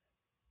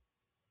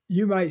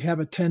 you might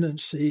have a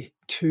tendency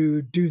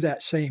to do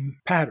that same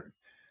pattern.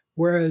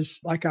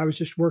 Whereas, like I was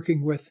just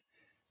working with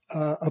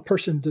a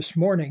person this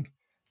morning,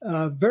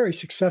 a very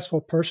successful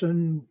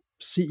person,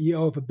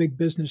 CEO of a big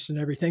business and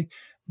everything,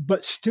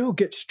 but still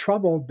gets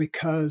troubled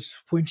because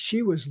when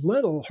she was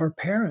little, her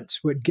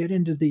parents would get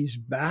into these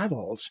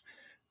battles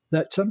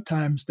that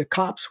sometimes the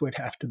cops would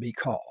have to be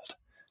called.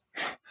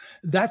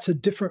 That's a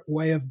different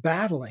way of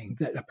battling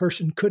that a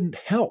person couldn't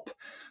help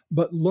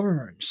but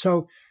learn.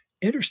 So,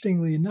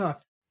 interestingly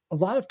enough, a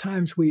lot of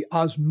times we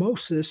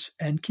osmosis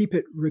and keep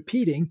it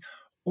repeating,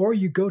 or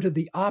you go to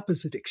the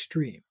opposite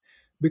extreme.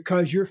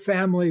 Because your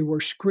family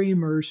were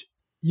screamers,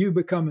 you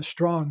become a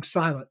strong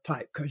silent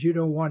type because you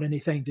don't want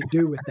anything to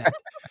do with that.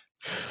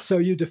 So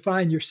you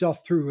define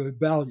yourself through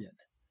rebellion.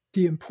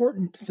 The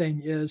important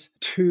thing is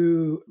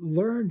to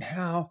learn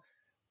how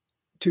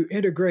to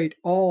integrate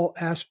all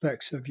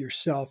aspects of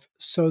yourself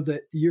so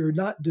that you're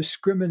not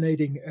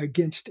discriminating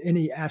against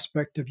any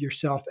aspect of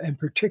yourself. And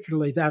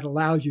particularly that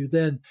allows you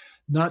then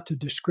not to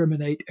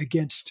discriminate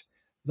against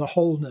the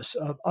wholeness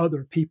of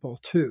other people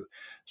too.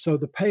 So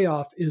the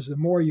payoff is the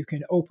more you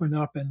can open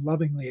up and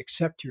lovingly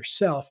accept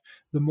yourself,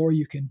 the more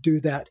you can do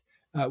that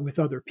with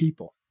other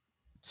people.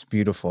 It's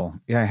beautiful.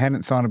 Yeah, I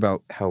hadn't thought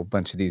about how a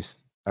bunch of these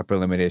upper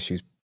limit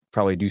issues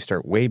probably do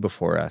start way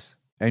before us.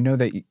 I know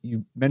that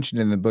you mentioned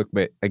it in the book,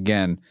 but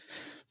again,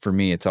 for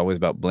me, it's always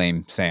about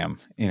blame Sam.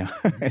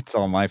 It's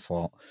all my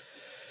fault.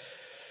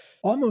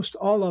 Almost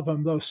all of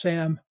them, though,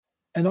 Sam,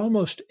 and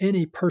almost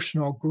any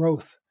personal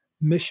growth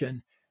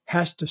mission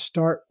has to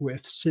start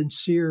with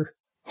sincere,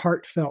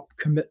 heartfelt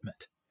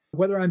commitment.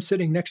 Whether I'm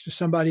sitting next to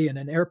somebody in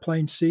an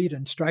airplane seat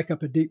and strike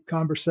up a deep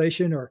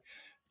conversation or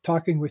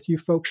talking with you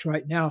folks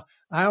right now,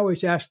 I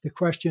always ask the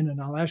question, and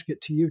I'll ask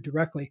it to you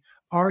directly,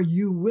 are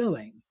you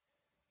willing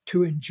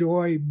to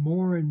enjoy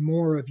more and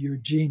more of your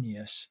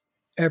genius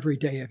every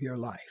day of your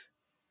life?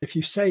 If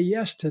you say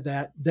yes to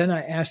that, then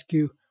I ask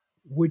you,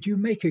 would you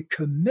make a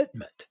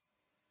commitment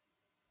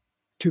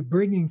to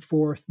bringing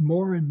forth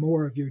more and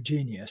more of your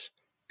genius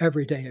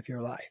every day of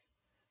your life?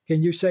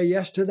 Can you say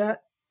yes to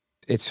that?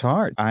 It's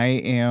hard. I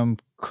am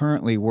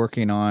currently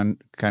working on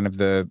kind of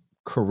the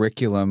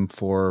curriculum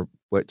for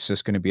what's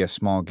just going to be a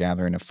small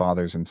gathering of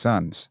fathers and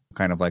sons,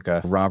 kind of like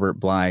a Robert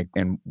Bly.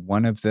 And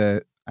one of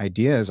the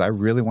ideas I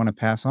really want to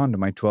pass on to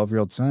my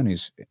 12-year-old son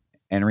who's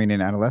entering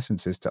in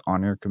adolescence is to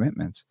honor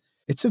commitments.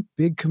 It's a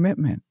big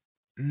commitment,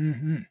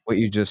 what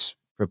you just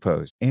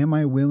proposed. Am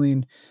I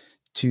willing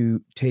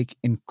to take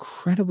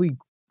incredibly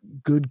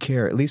good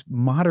care, at least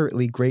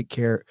moderately great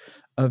care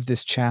of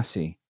this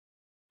chassis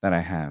that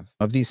I have,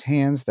 of these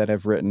hands that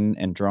I've written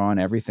and drawn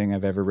everything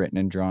I've ever written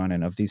and drawn,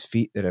 and of these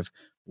feet that have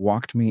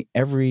walked me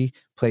every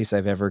place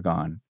I've ever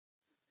gone?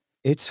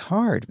 It's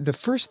hard. The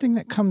first thing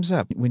that comes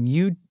up when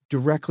you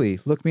directly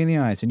look me in the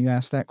eyes and you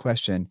ask that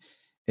question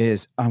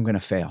is, I'm going to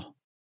fail.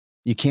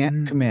 You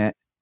can't commit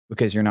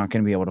because you're not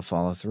going to be able to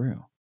follow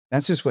through.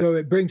 That's just what. So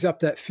it brings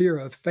up that fear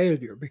of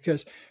failure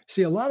because,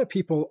 see, a lot of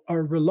people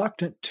are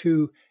reluctant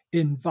to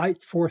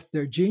invite forth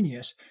their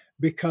genius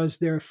because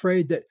they're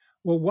afraid that,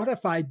 well, what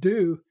if I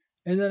do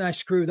and then I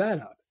screw that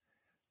up?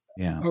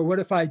 Yeah. Or what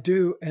if I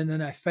do and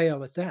then I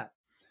fail at that?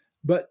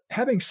 But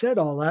having said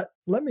all that,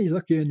 let me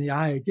look you in the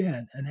eye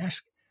again and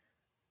ask,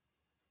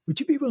 would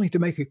you be willing to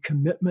make a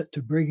commitment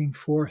to bringing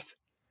forth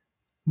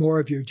more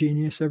of your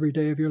genius every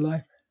day of your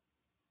life?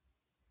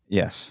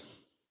 Yes.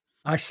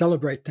 I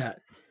celebrate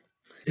that.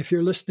 If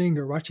you're listening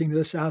or watching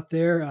this out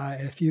there,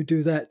 if you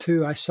do that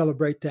too, I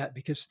celebrate that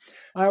because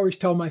I always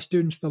tell my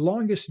students the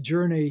longest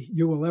journey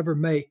you will ever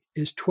make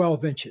is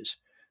 12 inches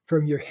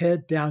from your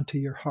head down to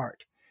your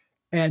heart.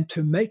 And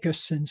to make a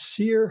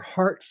sincere,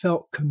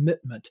 heartfelt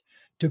commitment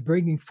to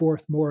bringing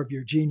forth more of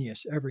your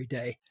genius every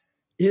day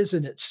is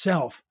in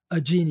itself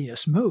a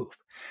genius move,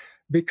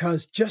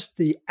 because just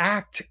the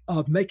act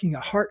of making a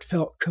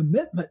heartfelt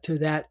commitment to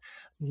that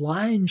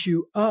lines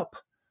you up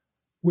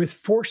with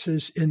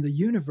forces in the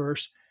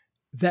universe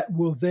that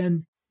will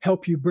then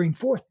help you bring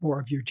forth more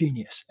of your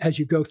genius as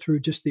you go through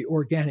just the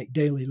organic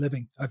daily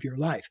living of your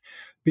life,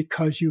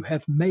 because you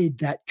have made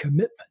that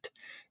commitment.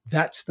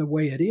 That's the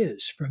way it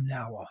is from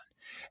now on.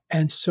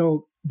 And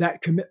so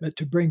that commitment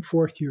to bring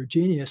forth your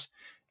genius,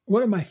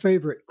 one of my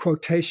favorite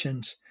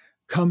quotations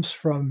comes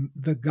from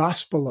the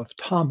Gospel of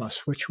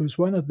Thomas, which was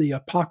one of the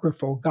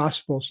apocryphal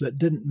Gospels that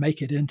didn't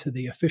make it into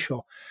the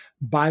official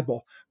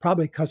Bible,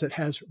 probably because it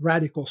has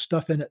radical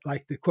stuff in it,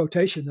 like the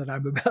quotation that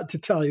I'm about to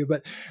tell you.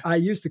 But I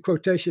use the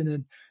quotation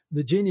in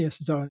the Genius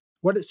Zone.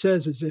 What it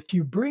says is, if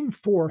you bring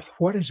forth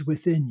what is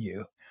within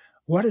you,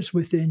 what is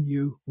within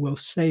you will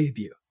save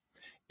you.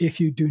 If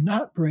you do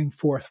not bring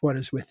forth what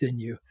is within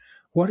you,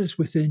 what is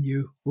within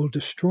you will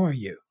destroy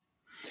you.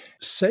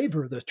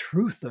 Savor the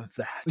truth of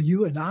that.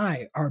 You and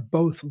I are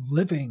both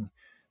living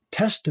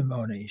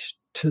testimonies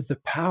to the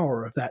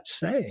power of that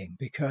saying,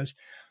 because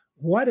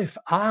what if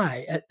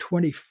I, at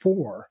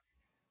 24,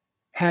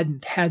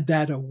 hadn't had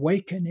that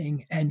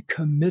awakening and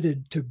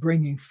committed to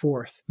bringing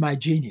forth my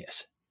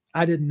genius?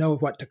 I didn't know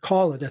what to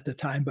call it at the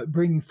time, but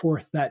bringing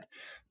forth that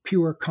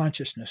pure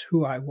consciousness,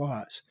 who I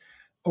was.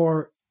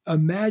 Or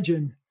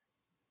imagine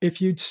if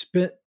you'd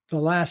spent the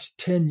last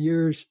 10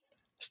 years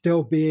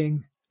still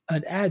being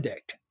an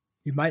addict.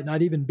 You might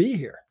not even be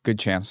here. Good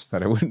chance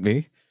that I wouldn't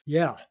be.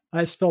 Yeah.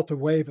 I just felt a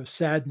wave of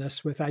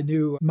sadness I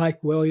knew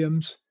Mike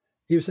Williams.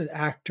 He was an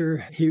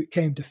actor. He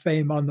came to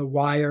fame on The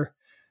Wire.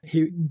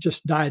 He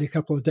just died a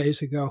couple of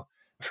days ago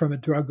from a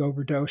drug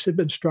overdose. Had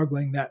been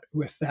struggling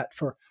with that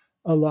for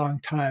a long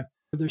time.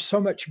 There's so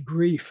much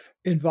grief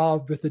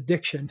involved with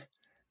addiction,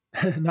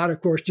 not,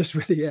 of course, just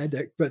with the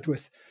addict, but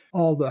with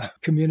all the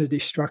community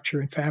structure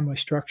and family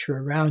structure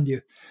around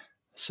you.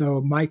 So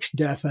Mike's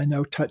death, I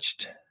know,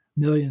 touched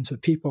millions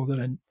of people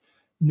that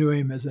knew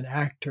him as an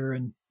actor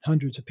and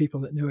hundreds of people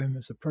that knew him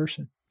as a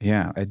person.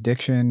 Yeah,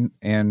 addiction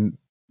and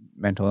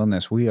mental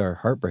illness, we are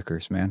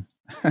heartbreakers, man.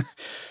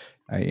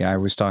 I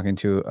was talking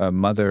to a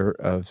mother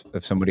of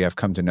somebody I've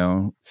come to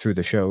know through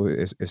the show,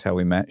 is how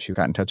we met. She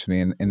got in touch with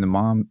me, and the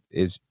mom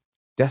is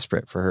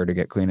desperate for her to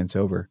get clean and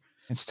sober.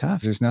 It's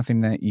tough. There's nothing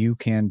that you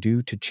can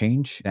do to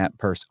change that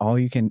person. All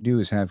you can do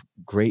is have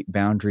great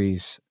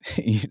boundaries.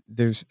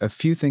 There's a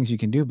few things you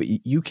can do, but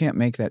you can't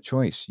make that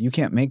choice. You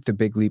can't make the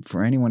big leap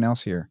for anyone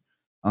else here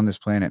on this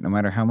planet, no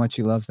matter how much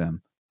you love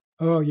them.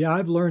 Oh, yeah.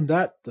 I've learned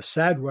that the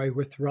sad way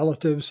with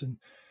relatives and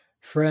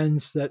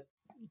friends, that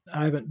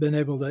I haven't been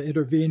able to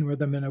intervene with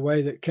them in a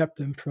way that kept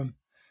them from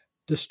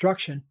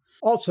destruction.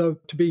 Also,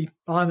 to be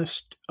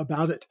honest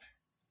about it,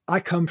 I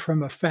come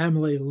from a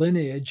family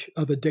lineage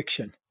of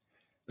addiction.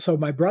 So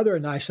my brother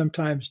and I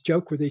sometimes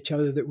joke with each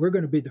other that we're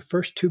going to be the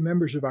first two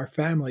members of our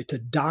family to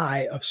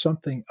die of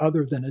something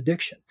other than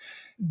addiction,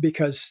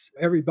 because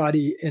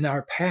everybody in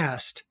our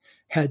past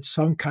had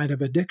some kind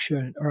of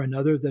addiction or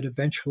another that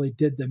eventually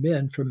did them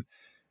in, from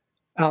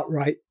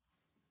outright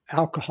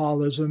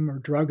alcoholism or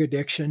drug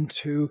addiction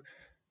to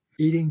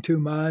eating too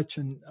much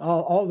and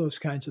all those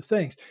kinds of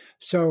things.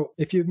 So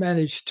if you've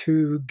managed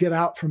to get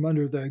out from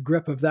under the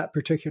grip of that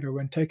particular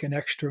one, take an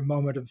extra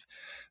moment of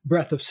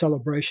breath of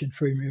celebration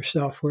for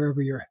yourself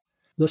wherever you're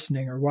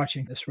listening or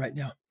watching this right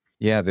now.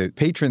 Yeah, the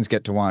patrons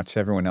get to watch.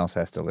 Everyone else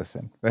has to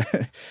listen.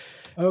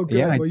 Oh, good.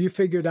 Yeah, well, you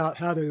figured out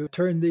how to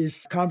turn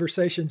these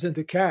conversations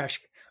into cash.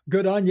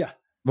 Good on you.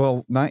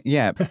 Well, not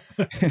yet.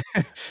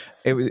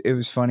 It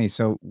was funny.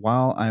 So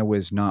while I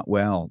was not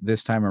well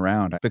this time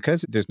around,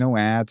 because there's no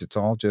ads, it's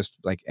all just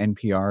like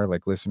NPR,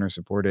 like listener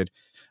supported,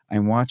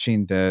 I'm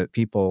watching the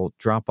people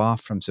drop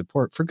off from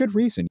support for good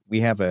reason.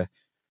 We have a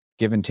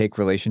give and take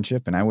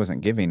relationship, and I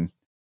wasn't giving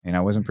and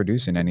I wasn't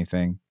producing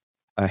anything.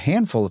 A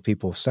handful of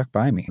people stuck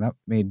by me. That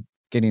made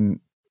getting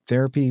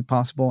therapy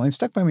possible, and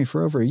stuck by me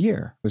for over a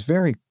year. It was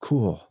very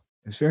cool.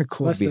 It was very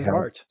cool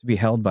to be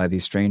held by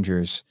these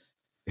strangers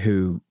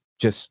who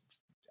just,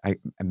 I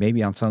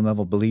maybe on some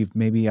level believe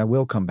maybe I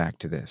will come back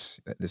to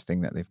this thing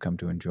that they've come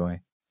to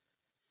enjoy.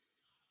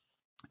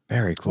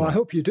 Very cool. Well, I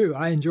hope you do.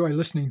 I enjoy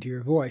listening to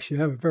your voice. You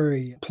have a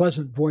very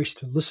pleasant voice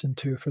to listen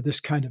to for this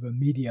kind of a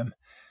medium.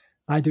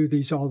 I do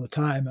these all the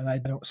time, and I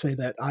don't say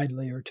that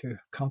idly or to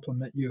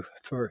compliment you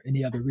for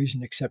any other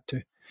reason except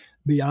to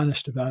be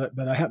honest about it.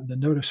 But I happened to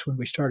notice when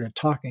we started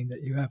talking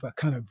that you have a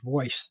kind of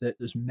voice that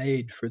is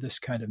made for this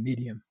kind of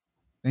medium.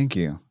 Thank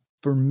you.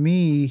 For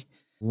me,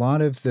 a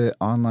lot of the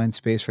online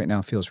space right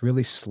now feels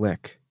really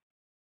slick.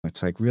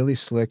 It's like really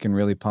slick and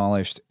really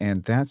polished.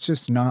 And that's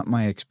just not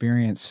my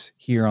experience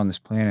here on this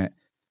planet.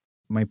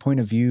 My point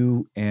of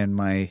view and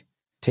my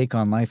take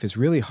on life is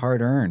really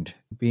hard earned.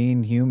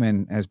 Being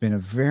human has been a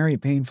very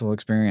painful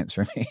experience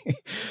for me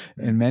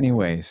in many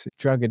ways.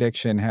 Drug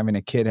addiction, having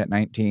a kid at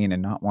 19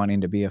 and not wanting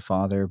to be a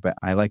father. But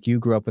I, like you,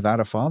 grew up without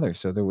a father.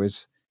 So there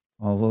was,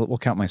 well, we'll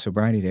count my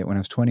sobriety date. When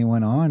I was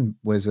 21 on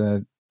was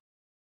a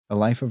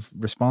life of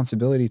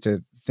responsibility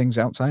to things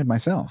outside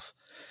myself.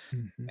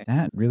 Mm-hmm.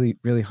 That really,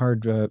 really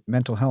hard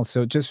mental health.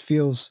 So it just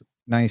feels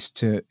nice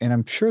to, and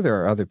I'm sure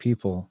there are other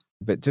people,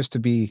 but just to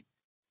be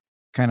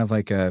kind of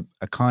like a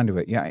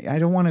conduit. Yeah, I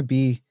don't want to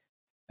be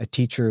a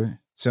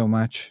teacher so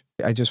much.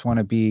 I just want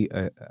to be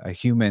a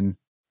human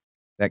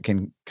that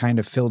can kind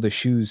of fill the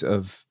shoes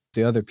of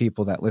the other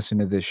people that listen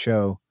to this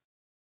show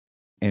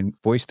and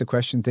voice the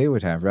questions they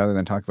would have rather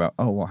than talk about,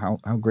 oh, well,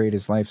 how great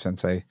is life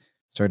since I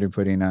started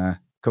putting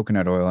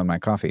coconut oil in my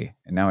coffee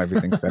and now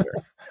everything's better.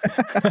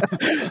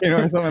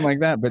 Or something like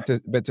that.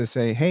 But to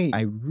say, hey,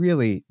 I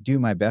really do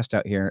my best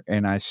out here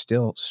and I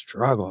still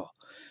struggle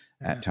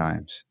at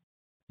times.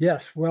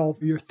 Yes, well,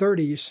 your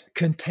 30s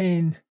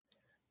contain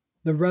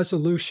the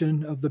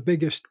resolution of the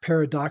biggest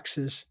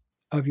paradoxes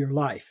of your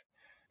life.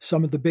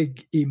 Some of the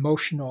big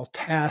emotional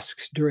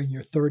tasks during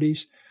your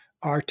 30s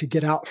are to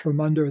get out from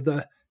under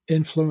the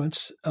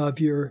influence of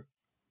your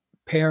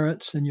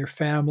parents and your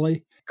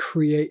family,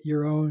 create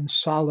your own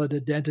solid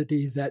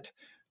identity that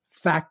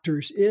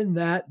factors in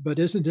that, but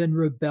isn't in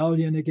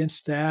rebellion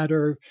against that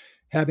or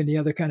have any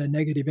other kind of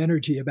negative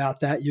energy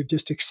about that. You've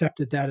just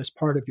accepted that as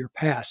part of your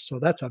past. So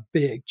that's a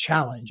big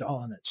challenge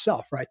all in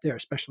itself right there,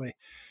 especially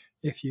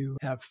if you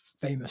have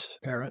famous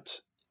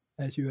parents,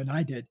 as you and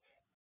I did.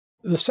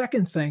 The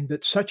second thing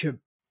that's such a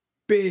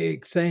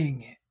big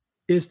thing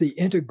is the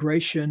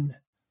integration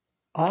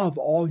of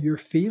all your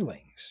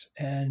feelings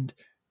and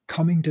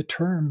coming to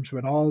terms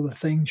with all the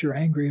things you're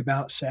angry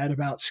about, sad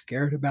about,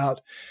 scared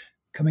about,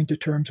 coming to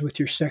terms with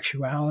your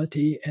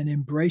sexuality and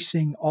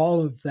embracing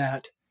all of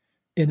that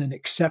in an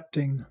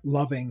accepting,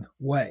 loving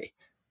way.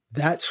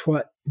 That's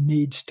what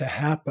needs to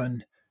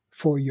happen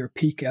for your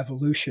peak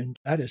evolution.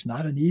 That is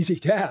not an easy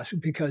task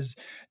because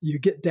you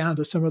get down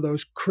to some of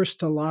those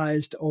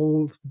crystallized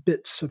old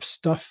bits of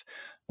stuff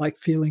like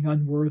feeling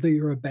unworthy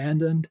or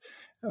abandoned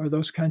or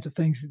those kinds of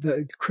things.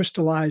 The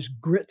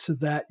crystallized grits of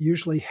that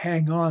usually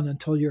hang on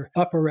until you're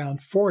up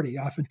around 40.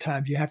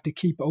 Oftentimes you have to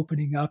keep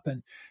opening up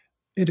and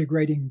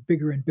integrating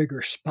bigger and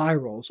bigger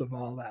spirals of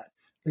all that.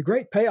 The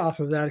great payoff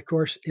of that, of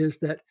course, is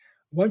that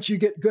once you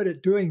get good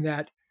at doing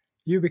that,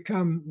 you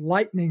become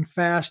lightning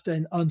fast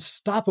and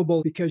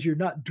unstoppable because you're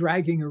not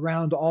dragging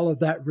around all of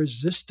that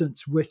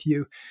resistance with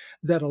you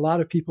that a lot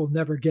of people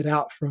never get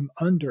out from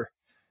under.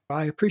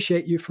 I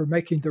appreciate you for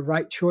making the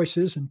right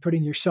choices and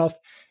putting yourself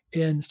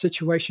in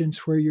situations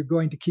where you're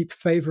going to keep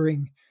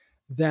favoring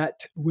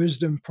that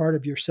wisdom part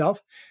of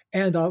yourself.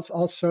 And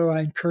also,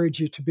 I encourage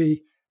you to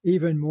be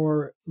even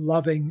more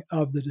loving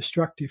of the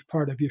destructive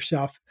part of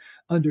yourself.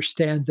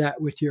 Understand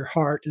that with your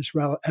heart as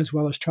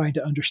well as trying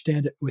to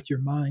understand it with your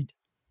mind.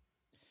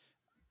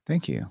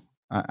 Thank you.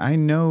 I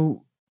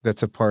know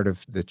that's a part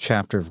of the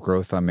chapter of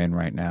growth I'm in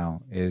right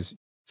now is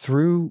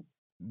through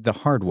the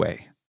hard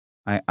way.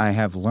 I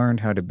have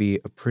learned how to be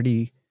a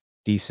pretty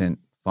decent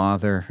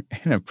father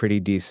and a pretty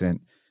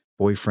decent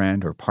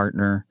boyfriend or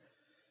partner.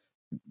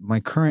 My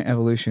current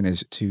evolution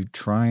is to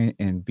try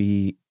and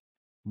be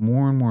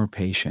more and more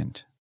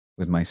patient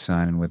with my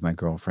son and with my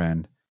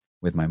girlfriend,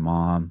 with my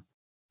mom,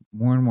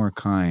 more and more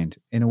kind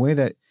in a way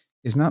that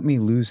is not me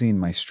losing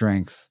my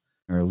strength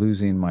or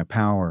losing my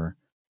power.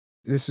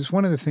 This is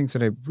one of the things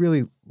that I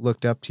really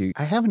looked up to.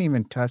 I haven't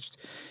even touched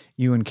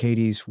you and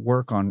Katie's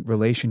work on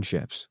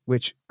relationships,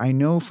 which I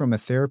know from a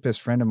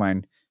therapist friend of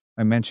mine.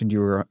 I mentioned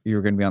you were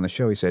going to be on the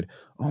show. He said,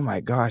 "Oh my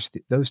gosh,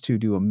 those two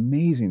do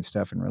amazing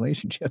stuff in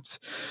relationships."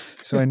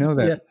 So I know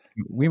that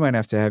we might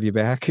have to have you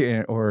back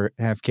or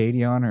have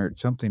Katie on or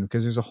something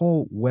because there's a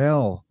whole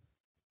well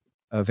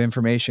of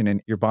information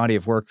in your body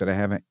of work that I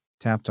haven't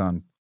tapped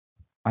on.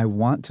 I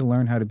want to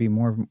learn how to be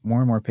more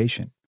and more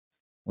patient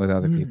with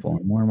other people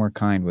and more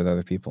kind with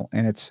other people.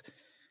 And it's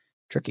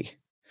tricky.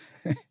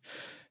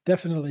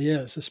 Definitely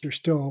is. You're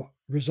still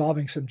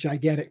resolving some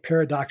gigantic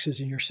paradoxes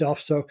in yourself.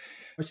 So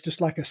it's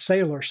just like a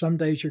sailor. Some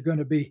days you're going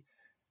to be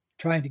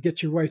trying to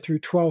get your way through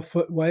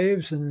 12-foot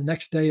waves, and the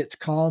next day it's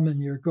calm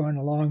and you're going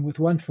along with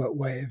 1-foot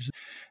waves.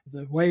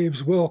 The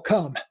waves will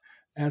come,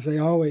 as they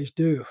always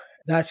do.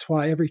 That's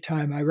why every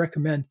time I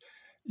recommend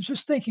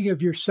just thinking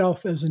of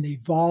yourself as an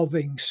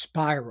evolving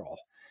spiral,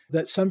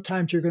 that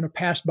sometimes you're going to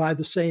pass by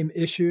the same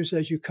issues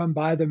as you come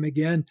by them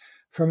again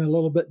from a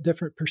little bit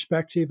different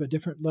perspective, a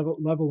different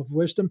level of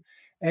wisdom,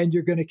 and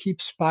you're going to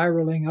keep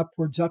spiraling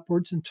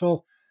upwards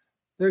until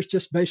there's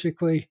just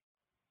basically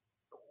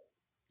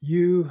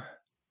you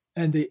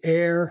and the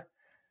air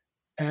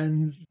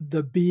and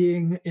the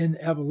being in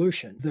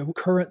evolution. The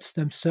currents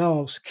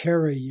themselves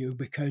carry you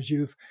because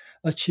you've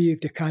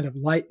achieved a kind of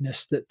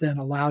lightness that then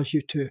allows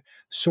you to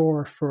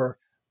soar for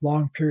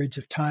long periods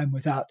of time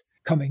without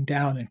coming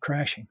down and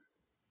crashing.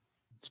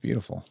 It's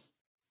beautiful.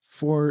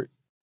 For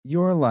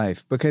your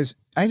life, because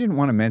I didn't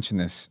want to mention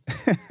this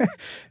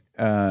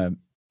in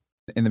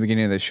the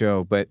beginning of the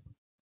show, but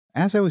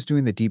as I was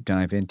doing the deep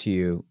dive into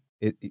you,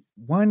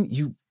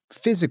 you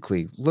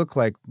physically look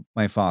like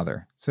my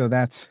father. So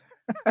that's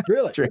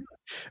Really? true.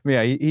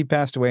 Yeah, he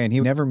passed away and he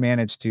never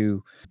managed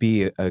to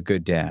be a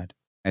good dad.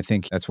 I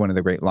think that's one of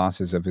the great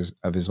losses of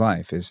his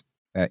life is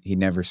that he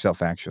never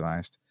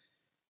self-actualized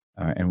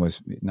and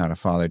was not a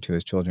father to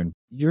his children.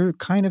 You're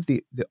kind of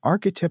the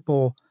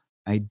archetypal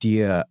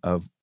idea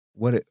of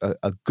what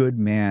a good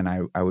man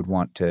I would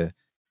want to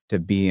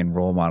be and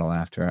role model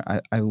after.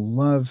 I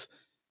love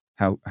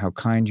how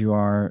kind you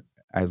are.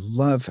 I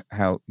love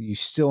how you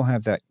still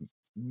have that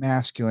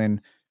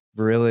masculine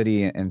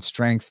virility and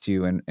strength to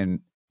you and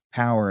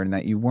power, and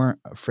that you weren't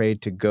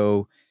afraid to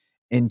go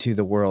into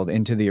the world,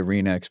 into the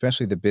arena,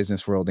 especially the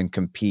business world, and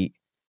compete.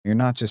 You're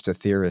not just a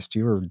theorist.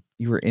 You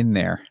were in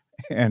there.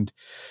 And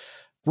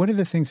what are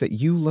the things that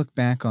you look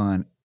back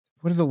on?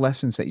 What are the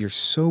lessons that you're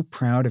so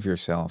proud of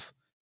yourself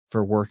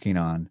for working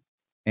on?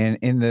 And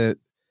in the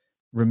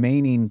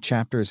remaining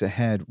chapters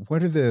ahead,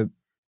 what are the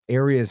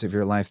areas of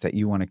your life that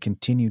you want to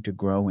continue to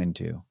grow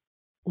into?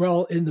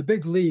 Well, in The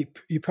Big Leap,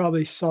 you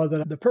probably saw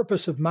that the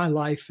purpose of my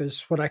life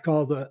is what I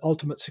call the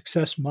ultimate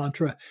success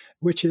mantra,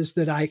 which is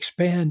that I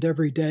expand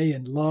every day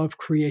in love,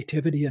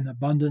 creativity, and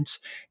abundance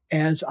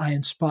as I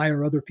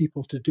inspire other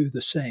people to do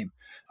the same.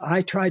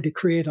 I tried to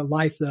create a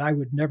life that I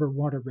would never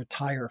want to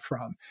retire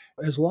from.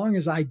 As long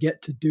as I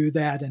get to do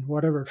that in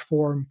whatever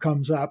form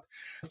comes up.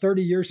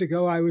 30 years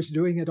ago, I was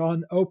doing it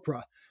on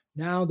Oprah.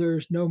 Now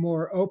there's no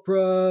more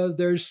Oprah,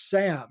 there's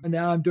Sam. And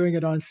now I'm doing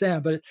it on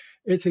Sam, but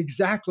it's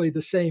exactly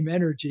the same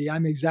energy.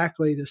 I'm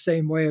exactly the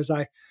same way as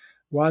I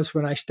was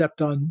when I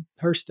stepped on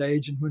her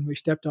stage and when we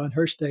stepped on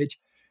her stage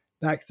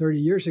back 30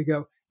 years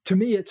ago. To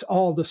me, it's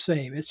all the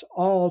same. It's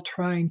all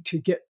trying to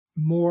get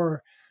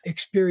more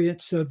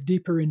experience of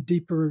deeper and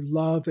deeper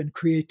love and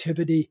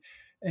creativity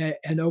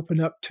and open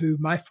up to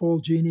my full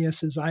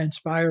genius as I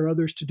inspire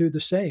others to do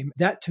the same.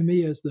 That to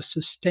me is the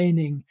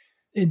sustaining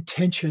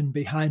intention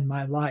behind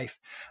my life.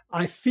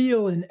 I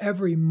feel in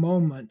every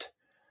moment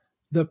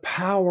the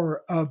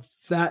power of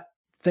that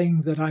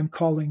thing that I'm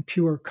calling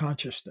pure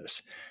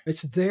consciousness.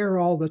 It's there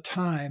all the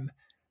time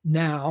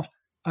now.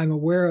 I'm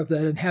aware of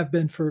that and have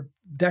been for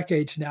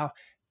decades now.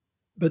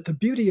 But the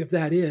beauty of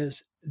that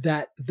is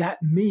that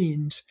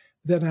means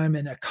that I'm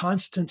in a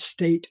constant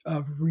state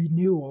of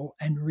renewal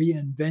and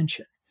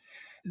reinvention.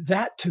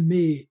 That to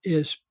me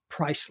is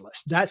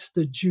priceless. That's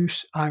the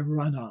juice I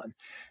run on.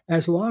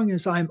 As long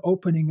as I'm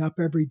opening up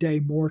every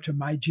day more to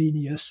my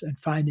genius and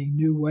finding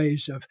new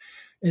ways of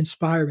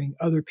inspiring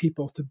other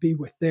people to be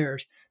with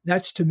theirs,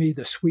 that's to me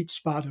the sweet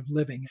spot of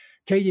living.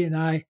 Katie and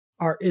I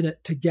are in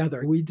it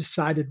together. We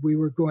decided we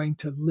were going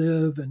to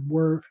live and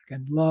work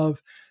and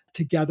love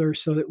together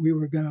so that we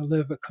were going to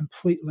live a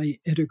completely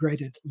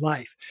integrated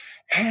life.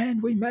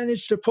 And we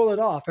managed to pull it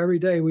off. Every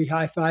day we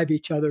high-five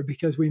each other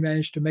because we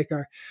managed to make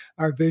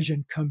our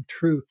vision come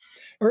true.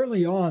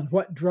 Early on,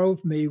 what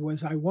drove me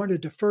was I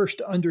wanted to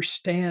first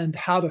understand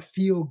how to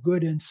feel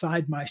good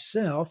inside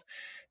myself.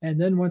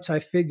 And then once I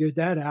figured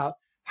that out,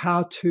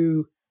 how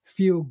to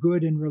feel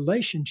good in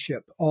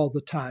relationship all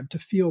the time, to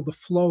feel the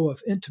flow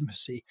of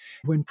intimacy.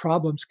 When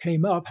problems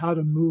came up, how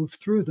to move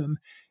through them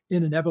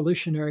in an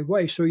evolutionary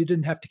way so you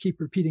didn't have to keep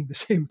repeating the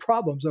same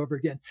problems over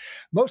again.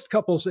 Most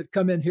couples that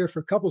come in here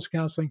for couples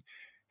counseling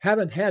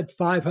haven't had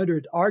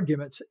 500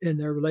 arguments in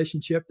their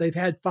relationship. They've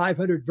had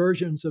 500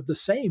 versions of the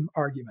same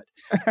argument.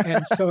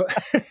 And so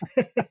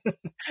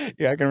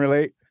Yeah, I can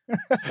relate.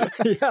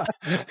 yeah,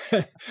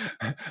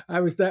 I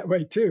was that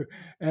way too.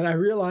 And I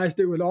realized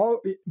it would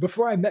all,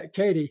 before I met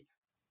Katie,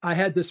 I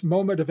had this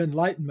moment of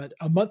enlightenment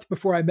a month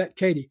before I met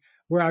Katie,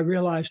 where I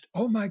realized,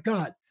 oh my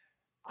God,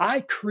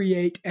 I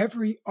create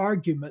every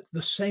argument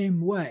the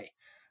same way.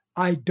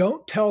 I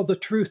don't tell the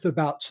truth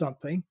about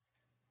something,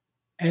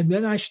 and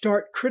then I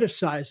start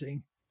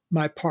criticizing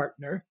my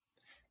partner,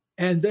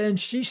 and then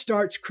she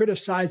starts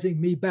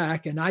criticizing me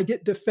back, and I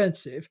get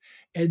defensive,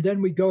 and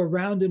then we go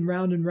around and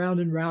round and round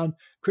and round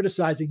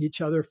criticizing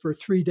each other for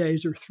 3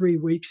 days or 3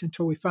 weeks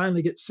until we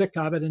finally get sick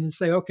of it and then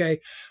say, okay,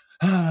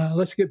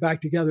 let's get back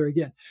together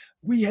again.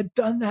 We had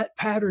done that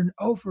pattern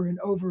over and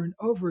over and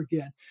over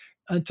again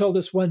until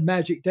this one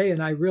magic day,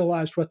 and I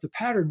realized what the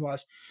pattern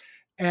was.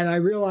 And I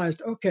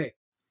realized, okay,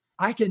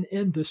 I can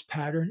end this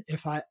pattern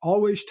if I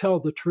always tell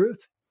the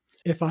truth,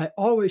 if I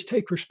always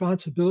take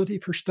responsibility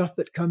for stuff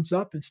that comes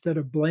up instead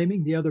of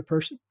blaming the other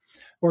person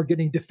or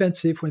getting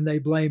defensive when they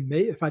blame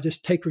me. If I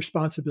just take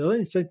responsibility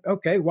and say,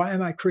 okay, why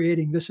am I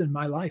creating this in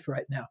my life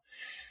right now?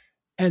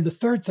 And the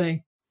third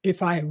thing,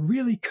 if I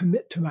really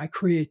commit to my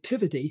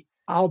creativity,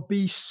 I'll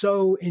be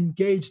so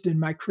engaged in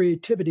my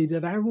creativity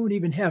that I won't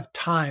even have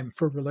time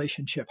for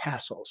relationship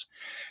hassles.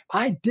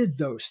 I did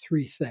those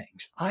three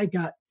things. I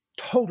got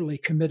totally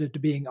committed to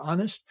being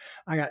honest.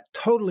 I got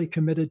totally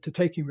committed to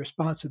taking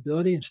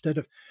responsibility instead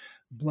of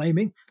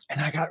blaming. And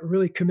I got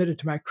really committed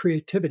to my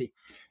creativity.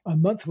 A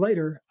month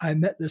later, I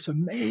met this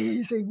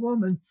amazing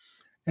woman.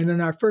 And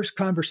in our first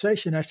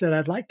conversation, I said,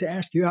 I'd like to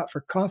ask you out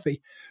for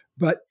coffee,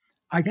 but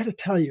I got to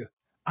tell you,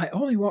 I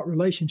only want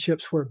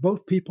relationships where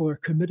both people are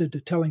committed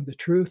to telling the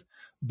truth.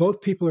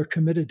 Both people are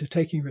committed to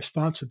taking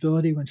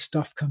responsibility when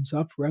stuff comes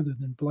up rather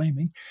than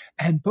blaming.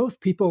 And both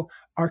people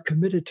are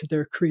committed to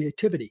their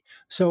creativity.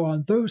 So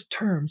on those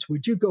terms,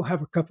 would you go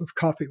have a cup of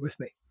coffee with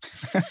me?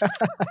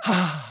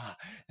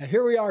 And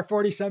here we are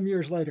 40 some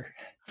years later.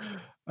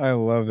 I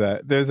love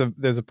that. There's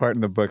a part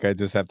in the book I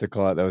just have to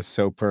call out that was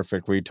so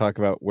perfect, where you talk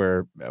about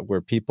where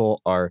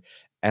people are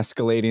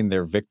escalating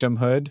their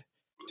victimhood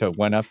to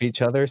one up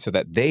each other so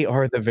that they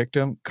are the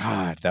victim.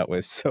 God, that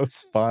was so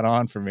spot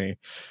on for me.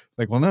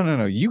 Like, well,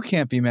 no, you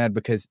can't be mad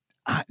because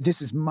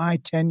this is my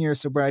 10-year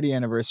sobriety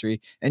anniversary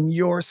and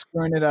you're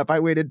screwing it up. I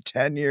waited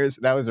 10 years.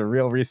 That was a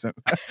real recent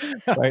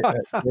fight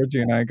that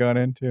Georgie and I got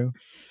into.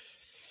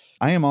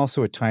 I am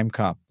also a time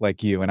cop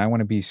like you, and I want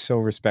to be so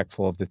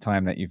respectful of the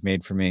time that you've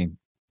made for me.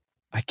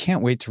 I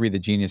can't wait to read The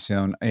Genius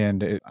Zone,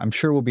 and I'm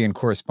sure we'll be in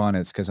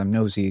correspondence because I'm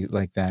nosy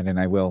like that, and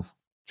I will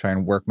try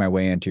and work my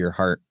way into your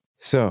heart.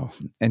 So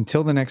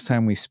until the next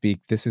time we speak,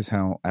 this is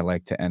how I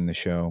like to end the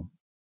show.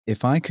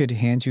 If I could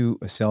hand you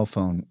a cell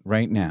phone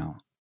right now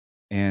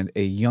and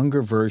a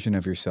younger version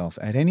of yourself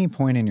at any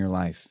point in your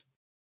life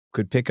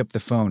could pick up the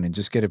phone and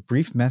just get a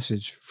brief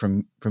message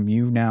from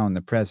you now in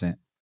the present,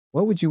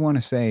 what would you want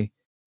to say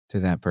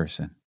to that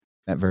person,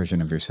 that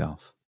version of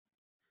yourself?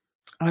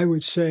 I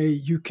would say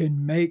you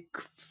can make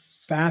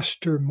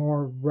faster,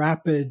 more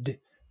rapid,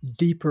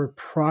 deeper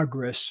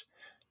progress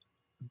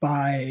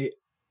by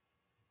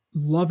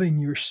loving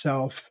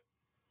yourself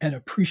and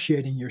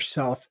appreciating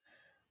yourself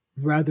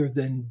rather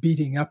than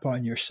beating up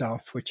on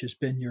yourself, which has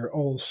been your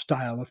old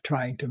style of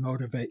trying to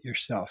motivate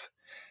yourself.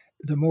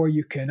 The more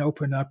you can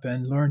open up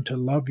and learn to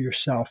love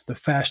yourself, the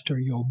faster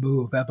you'll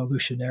move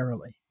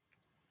evolutionarily.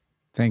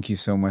 Thank you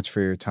so much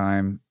for your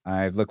time.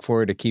 I look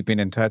forward to keeping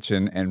in touch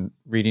and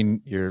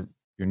reading your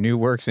new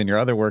works and your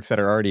other works that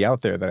are already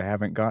out there that I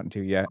haven't gotten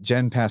to yet.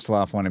 Jen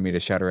Pastiloff wanted me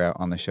to shout her out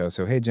on the show.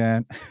 So, hey,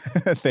 Jen,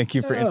 thank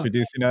you for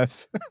introducing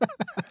us.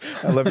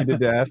 I love you to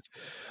death.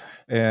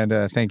 And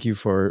thank you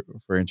for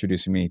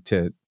introducing me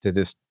to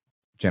this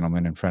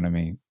gentleman in front of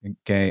me.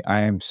 Gay,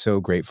 I am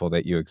so grateful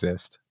that you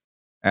exist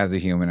as a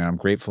human. And I'm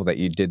grateful that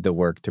you did the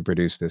work to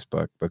produce this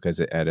book because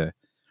it had a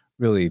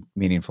really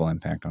meaningful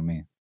impact on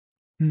me.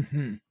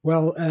 Mm-hmm.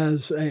 Well,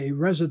 as a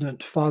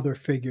resident father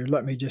figure,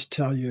 let me just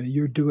tell you,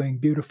 you're doing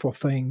beautiful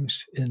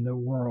things in the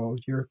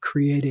world. You're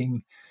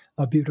creating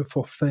a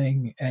beautiful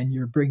thing and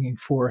you're bringing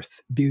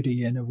forth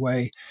beauty in a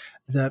way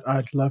that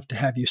I'd love to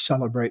have you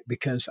celebrate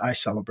because I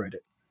celebrate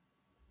it.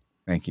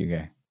 Thank you,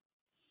 Gay.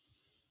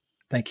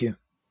 Thank you.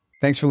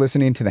 Thanks for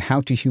listening to the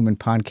How to Human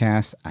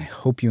podcast. I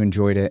hope you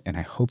enjoyed it, and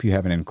I hope you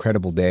have an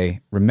incredible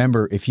day.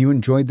 Remember, if you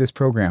enjoyed this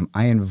program,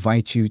 I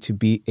invite you to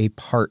be a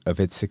part of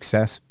its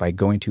success by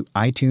going to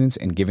iTunes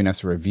and giving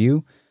us a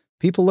review.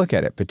 People look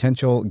at it.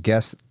 Potential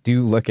guests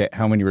do look at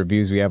how many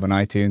reviews we have on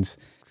iTunes.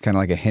 It's kind of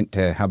like a hint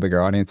to how big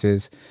our audience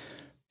is.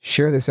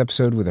 Share this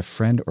episode with a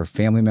friend or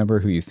family member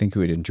who you think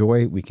would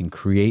enjoy. We can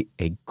create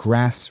a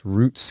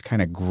grassroots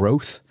kind of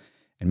growth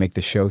and make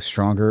the show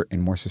stronger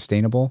and more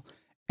sustainable.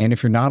 And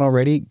if you're not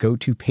already, go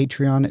to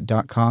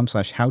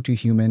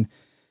patreon.com/howtohuman,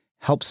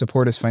 help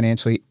support us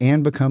financially,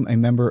 and become a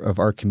member of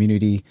our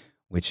community,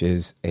 which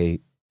is an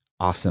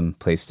awesome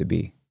place to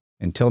be.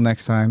 Until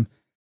next time,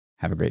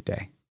 have a great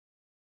day.